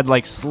that. I've had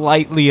like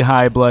slightly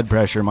high blood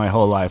pressure my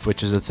whole life,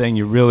 which is a thing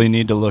you really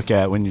need to look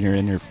at when you're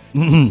in your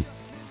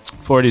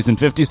 40s and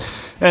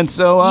 50s. And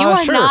so you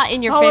are sure. not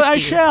in your 50s. I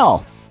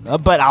shall.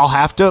 But I'll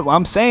have to,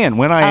 I'm saying,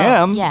 when I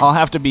am, yes. I'll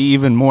have to be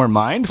even more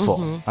mindful.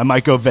 Mm-hmm. I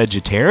might go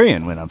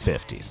vegetarian when I'm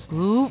 50s.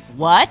 Ooh,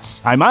 what?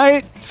 I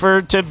might,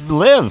 to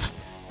live.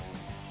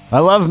 I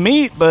love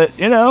meat, but,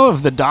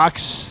 if the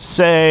docs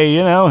say,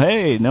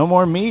 hey, no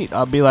more meat,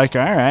 I'll be like,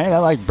 all right, I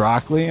like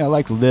broccoli, I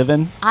like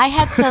living. I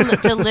had some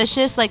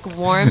delicious,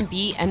 warm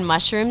beet and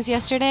mushrooms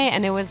yesterday,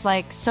 and it was,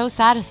 so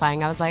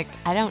satisfying. I was like,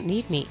 I don't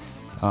need meat.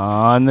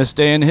 On this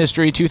day in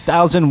history,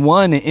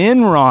 2001,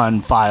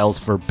 Enron files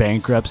for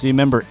bankruptcy.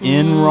 Remember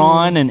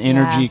Enron, an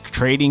energy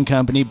trading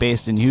company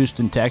based in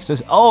Houston,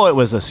 Texas? Oh, it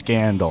was a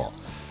scandal.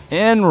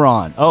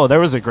 Enron. Oh, there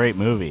was a great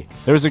movie.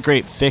 There was a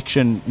great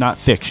not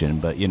fiction,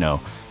 but,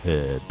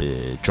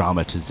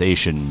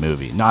 dramatization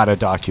movie, not a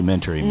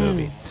documentary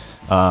movie.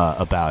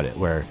 About it,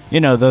 where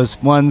those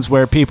ones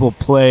where people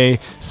play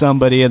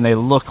somebody and they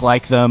look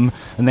like them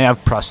and they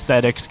have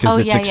prosthetics because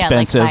it's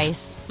expensive. Like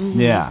Vice. Mm-hmm.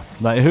 Yeah,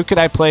 who could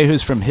I play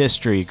who's from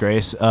history,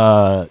 Grace?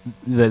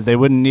 They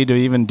wouldn't need to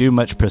even do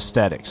much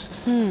prosthetics.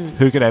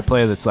 Who could I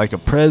play that's like a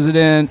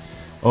president?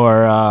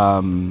 Or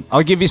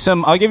I'll give you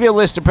a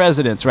list of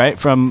presidents, right?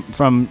 From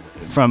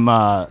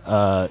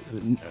I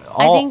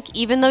think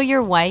even though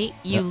you're white,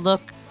 you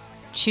look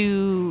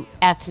too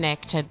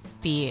ethnic to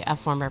be a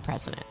former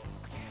president.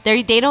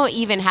 They don't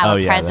even have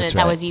a president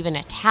that was even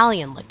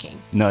Italian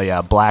looking. No,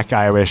 yeah, black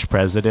Irish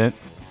president.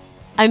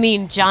 I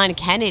mean, John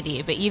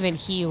Kennedy, but even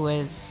he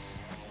was...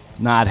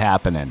 Not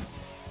happening.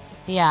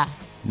 Yeah.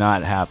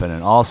 Not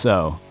happening.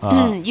 Also...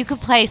 you could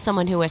play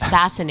someone who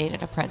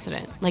assassinated a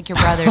president, like your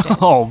brother did.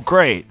 Oh,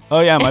 great. Oh,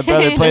 yeah, my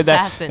brother played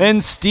that.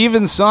 And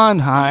Stephen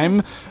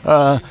Sondheim,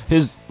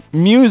 his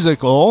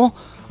musical,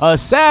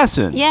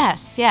 Assassins.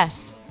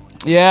 Yes.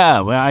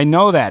 Yeah, well, I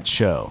know that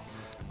show.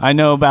 I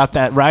know about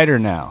that writer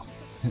now.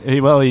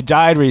 He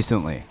died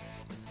recently.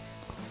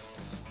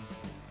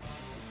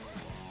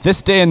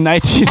 This day in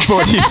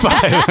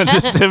 1945, on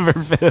December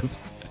 5th,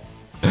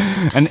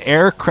 an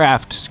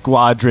aircraft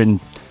squadron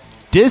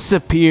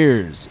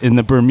disappears in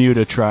the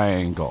Bermuda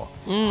Triangle.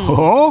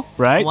 Oh,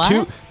 right?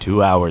 What?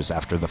 2 hours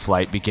after the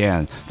flight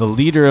began, the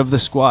leader of the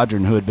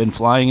squadron, who had been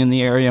flying in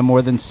the area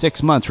more than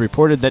 6 months,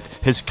 reported that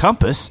his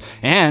compass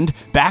and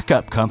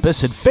backup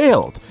compass had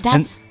failed.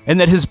 And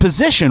that his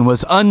position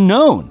was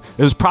unknown.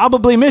 It was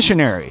probably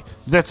missionary.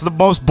 That's the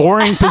most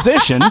boring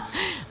position.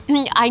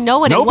 I know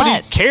what Nobody it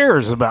was.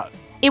 cares about.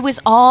 It was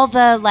all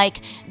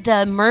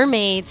the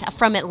mermaids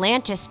from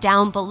Atlantis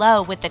down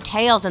below with the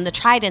tails and the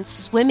tridents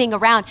swimming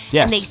around,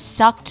 yes. And they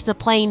sucked the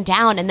plane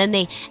down, and then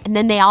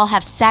they all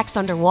have sex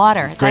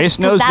underwater. Grace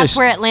knows this. That's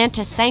where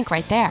Atlantis sank,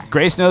 right there.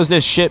 Grace knows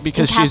this shit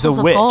because she's a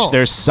witch. Gold.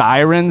 There's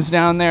sirens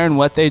down there, and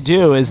what they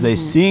do is they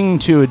sing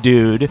to a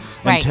dude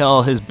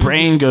until his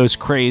brain goes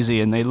crazy,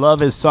 and they love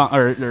his song,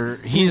 or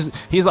he's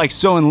like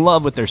so in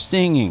love with their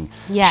singing.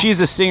 Yes. She's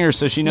a singer,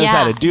 so she knows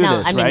how to do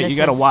this, right? You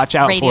got to watch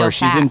out for her.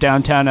 She's in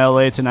downtown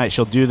LA tonight.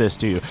 She'll do this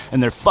to you,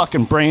 and their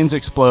fucking brains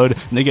explode,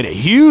 and they get a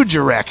huge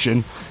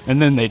erection,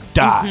 and then they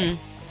die. Mm-hmm.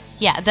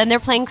 Yeah, then their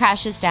plane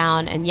crashes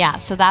down, and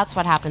so that's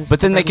what happens.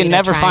 But then they can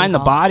never find the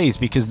bodies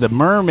because the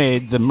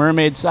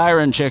mermaid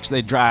siren chicks,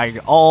 they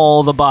drag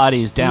all the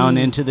bodies down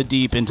into the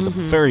deep, into the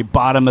very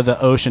bottom of the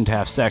ocean to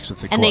have sex with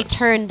the corpse. And they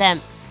turn them,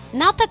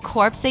 not the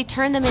corpse, they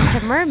turn them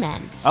into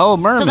mermen. Oh,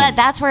 mermen. So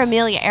that's where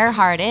Amelia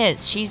Earhart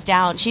is. She's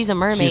down. She's a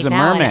mermaid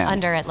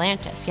under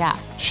Atlantis. Yeah.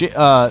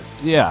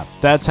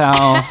 That's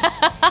how.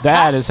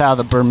 That is how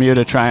the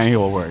Bermuda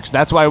Triangle works.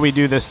 That's why we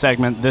do this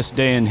segment, This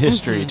Day in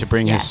History, to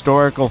bring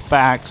historical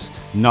facts,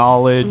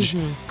 knowledge.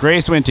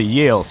 Grace went to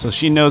Yale, so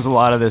she knows a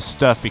lot of this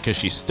stuff because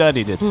she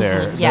studied it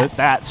there. Yes.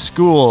 That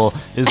school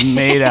is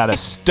made out of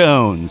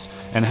stones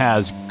and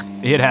has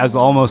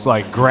almost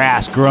like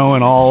grass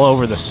growing all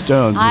over the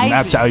stones, and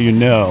that's how you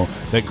know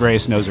that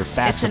Grace knows her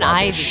facts about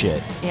this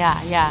shit.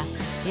 Yeah.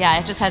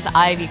 It just has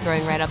ivy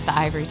growing right up the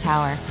ivory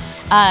tower.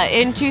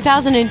 In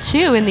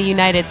 2002, in the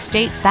United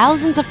States,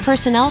 thousands of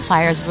personnel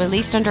files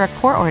released under a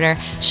court order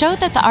showed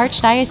that the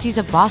Archdiocese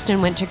of Boston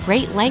went to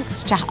great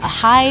lengths to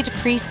hide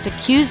priests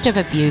accused of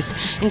abuse,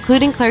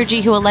 including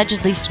clergy who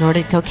allegedly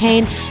snorted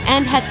cocaine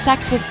and had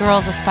sex with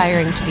girls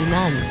aspiring to be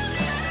nuns.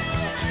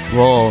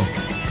 Well,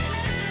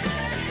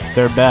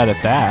 they're bad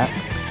at that.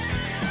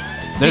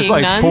 There's being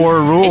like nuns?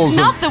 4 rules. It's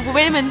not the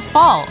women's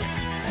fault.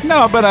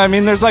 No, but I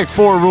mean, there's like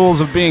 4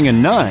 rules of being a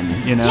nun,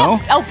 you know?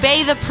 Yeah,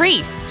 obey the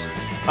priest.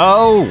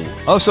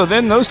 Oh, so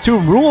then those two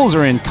rules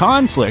are in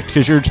conflict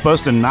because you're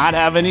supposed to not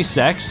have any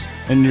sex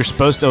and you're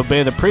supposed to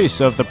obey the priest.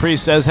 So if the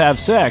priest says have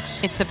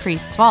sex, it's the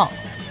priest's fault.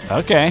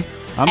 Okay,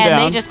 I'm down.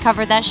 And they just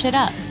covered that shit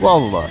up.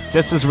 Well, look,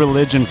 this is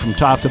religion from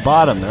top to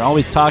bottom. They're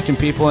always talking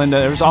people into.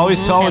 There's always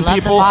telling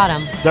people. They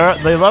love the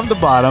bottom. They love the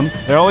bottom.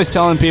 They're always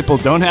telling people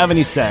don't have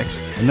any sex,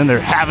 and then they're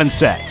having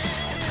sex.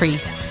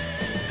 Priests.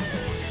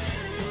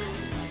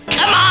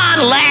 Come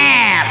on,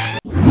 laugh!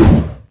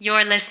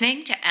 You're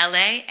listening to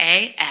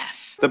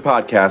LAAF, the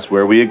podcast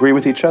where we agree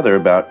with each other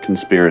about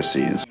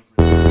conspiracies.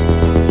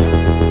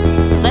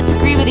 Let's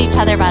agree with each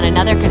other about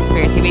another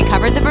conspiracy. We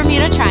covered the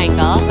Bermuda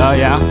Triangle. Oh,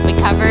 yeah? We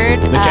covered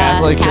the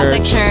Catholic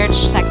Church,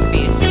 sex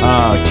abuse.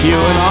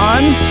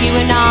 QAnon?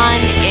 QAnon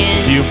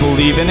is... Do you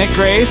believe in it,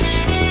 Grace?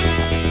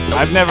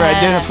 I've never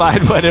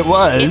identified what it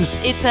was.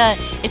 It's a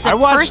I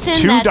watched person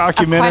two that's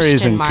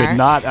documentaries and mark. could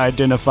not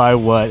identify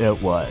what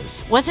it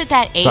was. Was it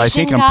that Asian so I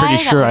think guy I'm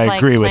pretty sure that was, I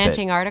agree with it.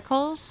 planting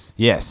articles?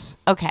 Yes.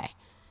 Okay.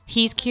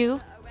 He's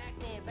Q?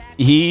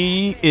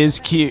 He is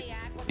Q.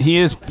 He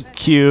is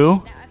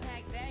Q.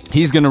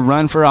 He's going to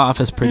run for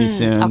office pretty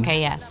soon. Okay,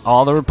 yes.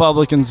 All the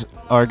Republicans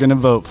are going to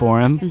vote for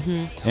him.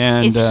 Mm-hmm.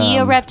 And is he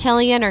a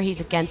reptilian or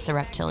he's against the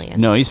reptilians?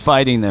 No, he's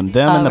fighting them.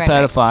 And the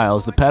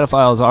pedophiles. Right. The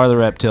pedophiles are the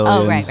reptilians.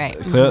 Oh, right.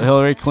 Mm-hmm.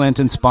 Hillary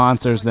Clinton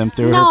sponsors them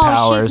through her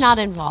powers. No, she's not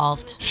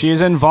involved. She's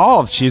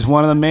involved. She's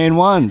one of the main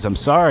ones. I'm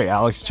sorry.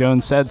 Alex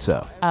Jones said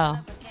so. Oh.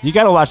 You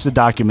got to watch the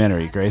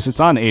documentary, Grace. It's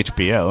on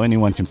HBO.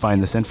 Anyone can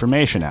find this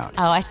information out.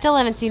 Oh, I still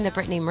haven't seen the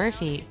Brittany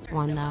Murphy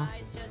one, though.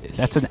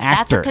 That's an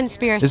actor. That's a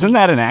conspiracy. Isn't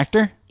that an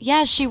actor?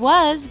 Yeah, she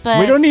was, but...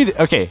 We don't need...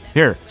 Okay,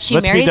 here. She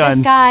let's married be done.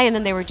 this guy, and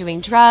then they were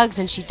doing drugs,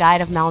 and she died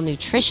of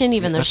malnutrition,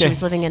 even though she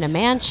was living in a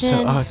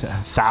mansion.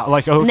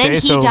 And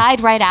then he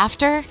died right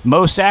after?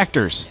 Most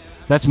actors.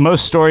 That's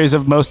most stories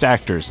of most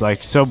actors.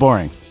 Like, so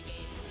boring.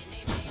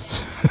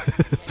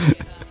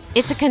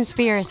 It's a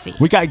conspiracy.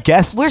 We got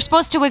guests. We're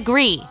supposed to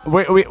agree.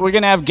 We're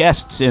going to have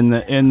guests in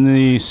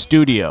the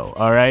studio,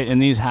 all right? In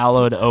these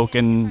hallowed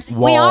oaken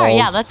walls. We are,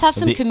 yeah. Let's have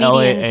some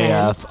comedians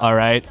LAAF, all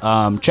right?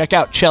 Check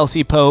out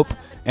Chelsea Pope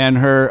and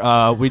her.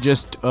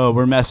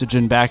 We're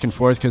messaging back and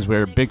forth because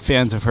we're big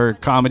fans of her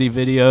comedy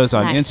videos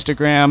on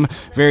Instagram.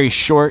 Very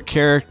short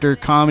character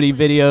comedy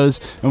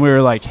videos. And we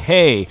were like,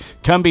 hey,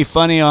 come be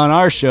funny on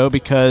our show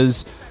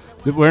because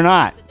we're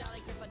not.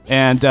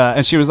 And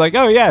she was like,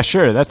 "Oh yeah,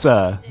 sure. That's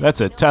a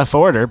tough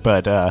order,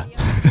 but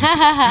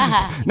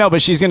no.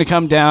 But she's gonna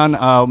come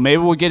down. Maybe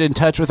we'll get in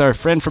touch with our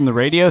friend from the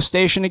radio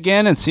station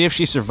again and see if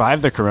she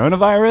survived the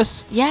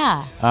coronavirus.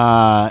 Yeah.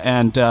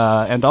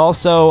 And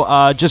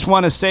also just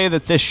want to say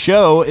that this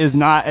show is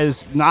not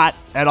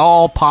at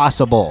all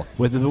possible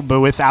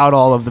without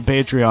all of the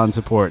Patreon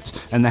supports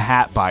and the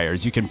hat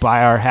buyers. You can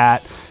buy our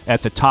hat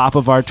at the top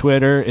of our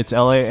Twitter. It's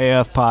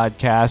LAAF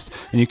Podcast.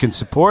 And you can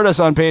support us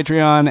on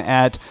Patreon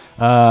at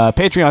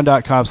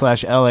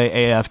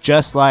patreon.com/LAAF,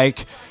 just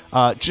like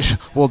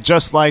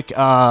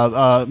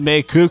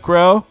May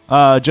Kukro,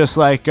 just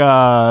like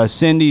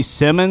Cindy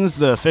Simmons,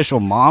 the official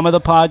mom of the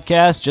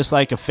podcast, just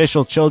like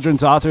official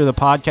children's author of the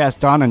podcast,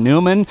 Donna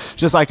Newman,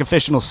 just like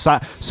official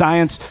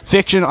science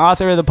fiction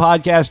author of the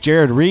podcast,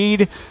 Jared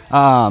Reed,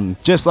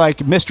 just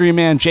like mystery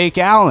man Jake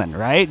Allen,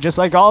 right? Just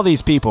like all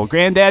these people,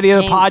 granddaddy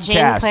of the podcast.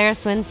 Jane Claire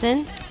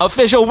Swinson.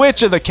 Official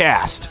witch of the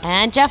cast.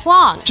 And Jeff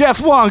Wong.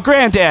 Jeff Wong,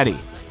 granddaddy.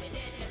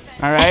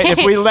 All right.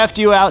 If we left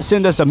you out,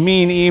 send us a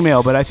mean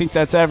email. But I think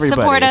that's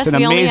everybody. Support us. It's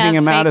an amazing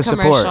amount of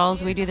support.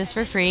 Commercials. We do this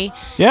for free.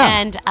 Yeah.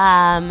 And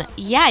I'm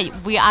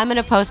going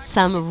to post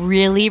some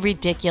really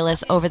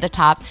ridiculous, over the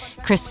top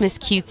Christmas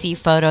cutesy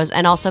photos,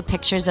 and also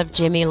pictures of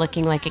Jimmy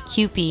looking like a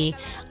Cupie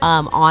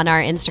on our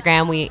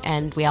Instagram.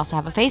 We also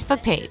have a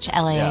Facebook page,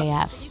 LAAF.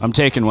 Yeah. I'm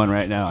taking one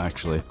right now,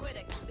 actually.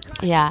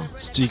 Yeah.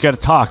 So you got to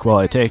talk while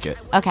I take it.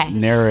 Okay.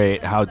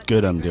 Narrate how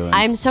good I'm doing.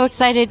 I'm so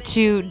excited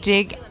to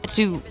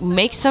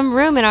make some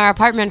room in our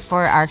apartment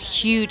for our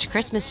huge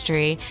Christmas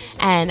tree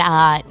and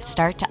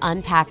start to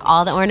unpack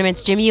all the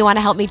ornaments. Jimmy, you want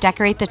to help me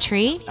decorate the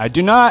tree? I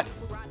do not.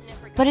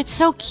 But it's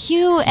so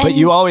cute. But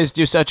you always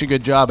do such a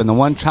good job. And the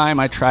one time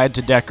I tried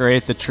to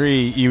decorate the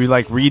tree, you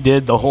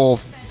redid the whole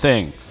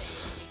thing.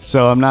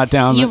 So I'm not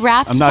down.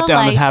 I'm not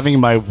down with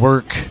having my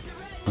work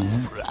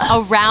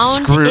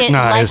around it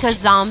like a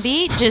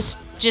zombie, just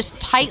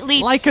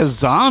tightly, like a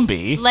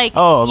zombie, you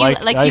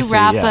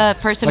wrap a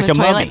person like with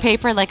toilet mummy.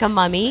 Paper like a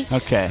mummy.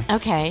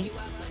 Okay,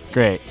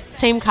 great.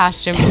 Same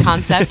costume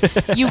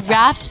concept. You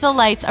wrapped the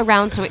lights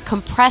around so it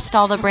compressed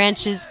all the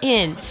branches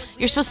in.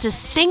 You're supposed to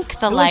sink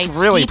the lights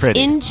really deep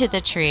pretty. into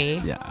the tree.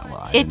 Yeah,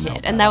 well, it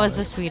did, and that was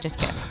the sweetest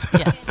gift.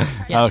 Yes,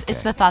 Okay.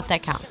 It's the thought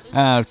that counts.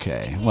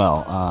 Okay,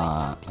 well,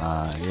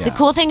 yeah. The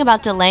cool thing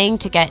about delaying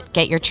to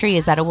get your tree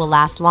is that it will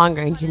last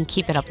longer, and you can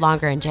keep it up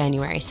longer in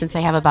January, since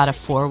they have about a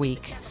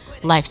 4-week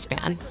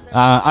lifespan.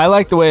 I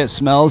like the way it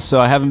smells, so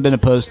I haven't been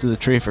opposed to the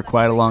tree for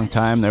quite a long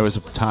time. There was a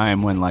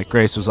time when like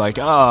Grace was like,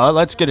 "Oh,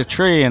 let's get a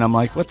tree," and I'm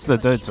like, "It's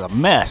a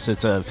mess.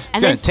 It's going to take up space."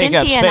 And then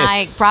Cynthia and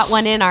I brought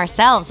one in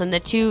ourselves, and the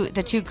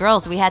two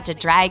girls, we had to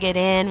drag it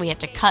in. We had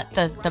to cut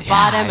the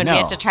bottom, and we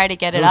had to try to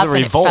get it up,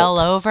 and it fell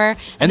over.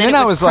 And then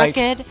I was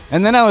crooked.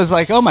 and then I was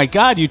like, "Oh my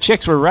God, you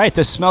chicks were right.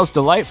 This smells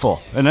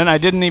delightful." And then I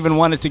didn't even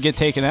want it to get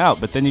taken out,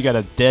 but then you got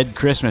a dead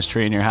Christmas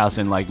tree in your house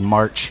in like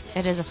March.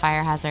 It is a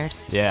fire hazard.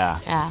 Yeah.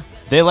 Yeah.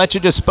 They let you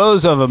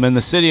dispose of them in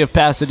the city of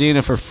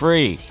Pasadena for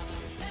free.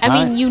 I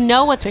mean, you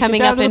know what's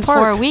coming up in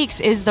 4 weeks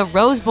is the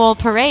Rose Bowl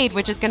parade,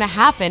 which is going to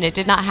happen. It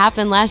did not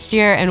happen last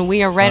year, and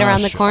we are right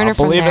around the corner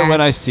from there. I'll believe it when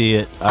I see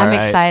it. I'm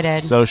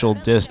excited. Social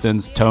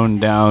distance,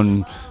 toned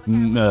down,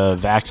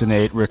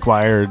 vaccinate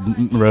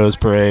required Rose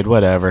Parade,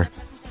 whatever.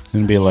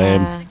 Gonna be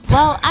lame.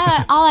 Well,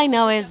 all I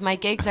know is my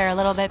gigs are a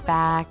little bit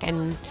back,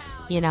 and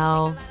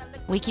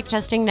we keep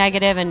testing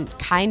negative, and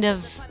kind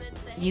of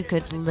you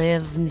could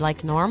live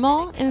like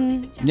normal.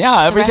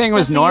 Everything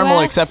was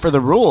normal except for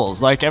the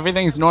rules. Like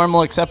everything's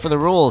normal except for the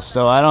rules.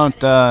 So I don't,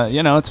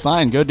 it's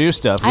fine. Go do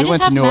stuff. We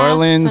went to New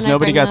Orleans.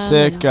 Nobody got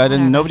sick.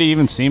 Nobody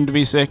even seemed to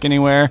be sick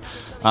anywhere.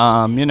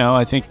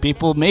 I think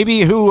people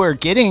maybe who are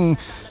getting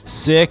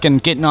sick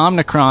and getting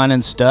Omicron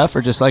and stuff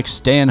are just like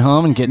staying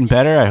home and getting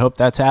better. I hope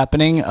that's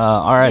happening.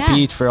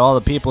 RIP for all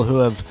the people who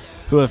have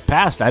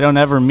passed. I don't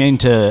ever mean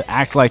to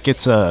act like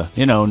it's not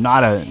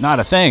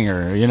a thing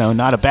or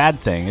not a bad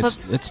thing.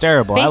 It's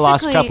terrible. I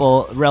lost a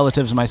couple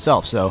relatives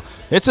myself, so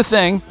it's a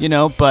thing,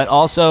 but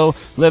also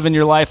living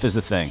your life is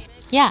a thing.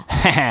 Yeah.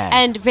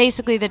 And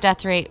basically the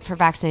death rate for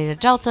vaccinated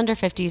adults under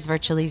 50 is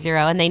virtually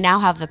zero, and they now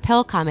have the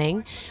pill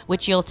coming,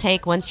 which you'll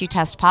take once you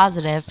test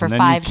positive for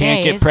 5 days. You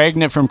can't get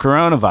pregnant from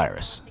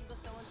coronavirus.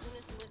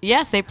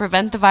 Yes, they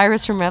prevent the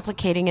virus from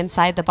replicating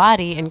inside the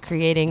body and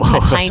creating a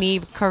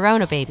tiny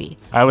corona baby.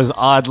 I was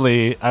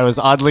oddly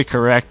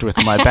correct with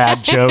my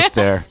bad joke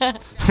there.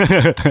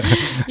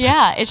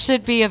 Yeah, it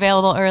should be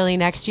available early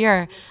next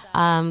year.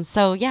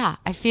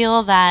 I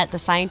feel that the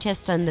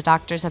scientists and the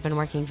doctors have been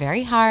working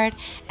very hard,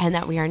 and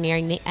that we are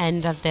nearing the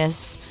end of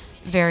this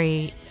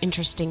very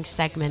interesting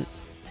segment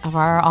of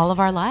all of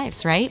our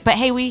lives, right? But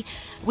hey, we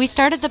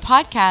started the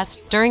podcast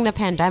during the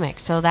pandemic,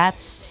 so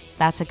that's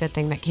a good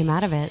thing that came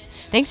out of it.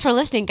 Thanks for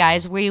listening,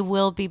 guys. We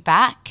will be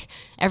back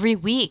every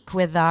week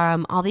with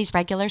all these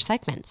regular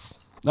segments.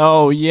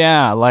 Oh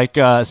yeah, like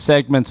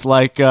segments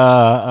like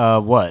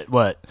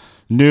what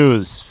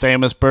news,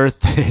 famous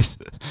birthdays.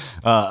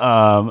 We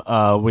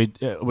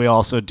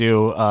also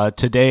do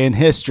Today in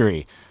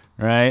History,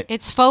 right?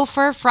 It's Faux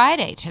Fur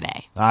Friday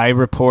today. I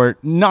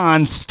report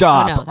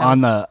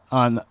nonstop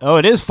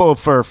it is Faux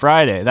Fur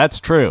Friday.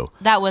 That's true.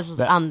 That was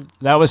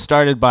that was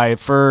started by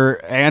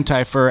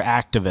anti-fur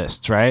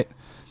activists, right?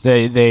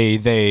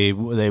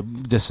 They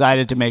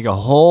decided to make a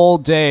whole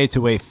day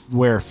to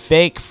wear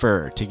fake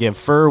fur to give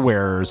fur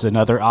wearers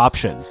another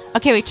option.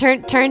 Okay, wait,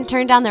 turn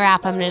down the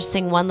rap. I'm going to just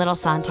sing one little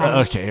song time.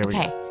 Okay, here we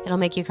go. It'll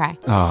make you cry.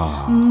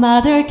 Oh.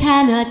 Mother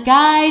cannot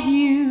guide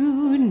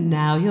you,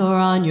 now you're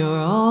on your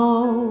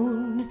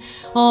own.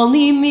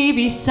 Only me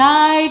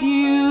beside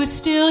you,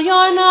 still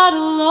you're not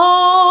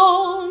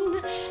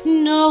alone.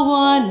 No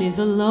one is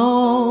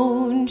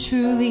alone,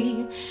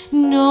 truly,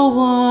 no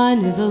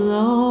one is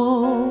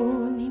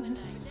alone.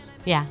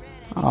 Yeah.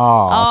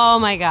 Oh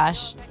my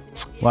gosh.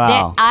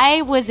 Wow.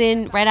 I was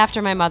in, right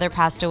after my mother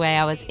passed away,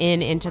 I was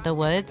in Into the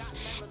Woods,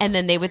 and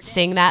then they would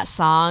sing that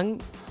song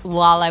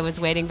while I was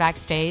waiting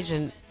backstage,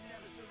 and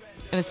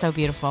it was so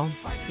beautiful.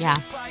 Yeah.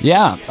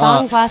 Yeah.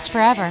 Songs last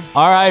forever.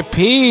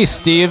 R.I.P.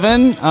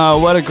 Steven.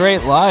 What a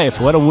great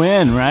life. What a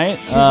win, right?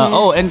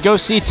 And go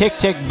see Tick,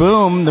 Tick,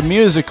 Boom, the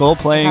musical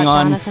playing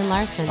about Jonathan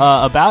Larson.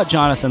 About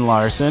Jonathan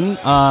Larson,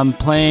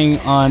 playing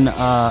on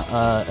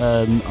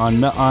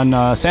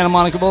Santa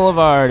Monica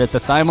Boulevard at the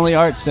Thymele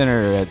Arts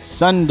Center at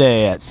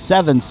Sunday at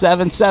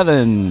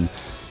 777.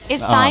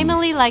 Is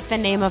Thymele like the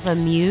name of a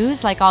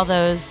muse, like all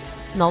those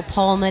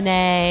Melpomene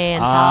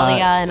and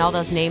Thalia and all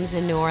those names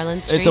in New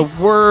Orleans streets?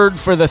 It's a word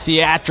for the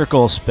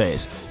theatrical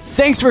space.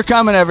 Thanks for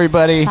coming,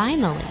 everybody.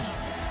 Thymele.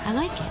 I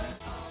like it.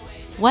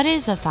 What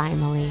is a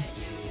thymele?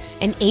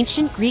 An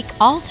ancient Greek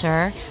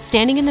altar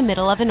standing in the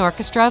middle of an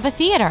orchestra of a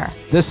theater.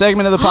 This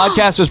segment of the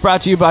podcast was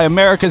brought to you by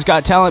America's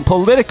Got Talent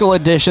Political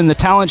Edition, the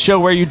talent show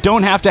where you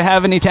don't have to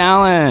have any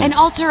talent. An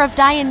altar of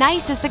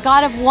Dionysus, the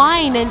god of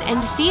wine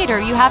and theater.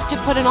 You have to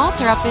put an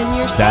altar up in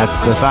your space. That's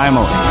the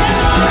thymele.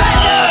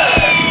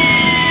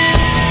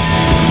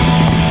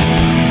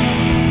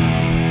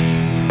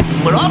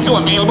 We're also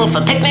available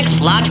for picnics,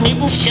 lodge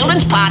meetings,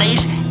 children's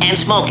parties, and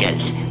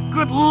smoke-ins.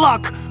 Good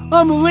luck!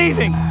 I'm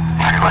leaving!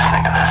 If you're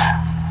listening to this,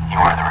 you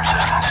are the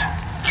resistance.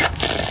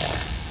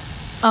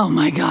 Oh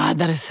my God,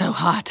 that is so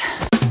hot.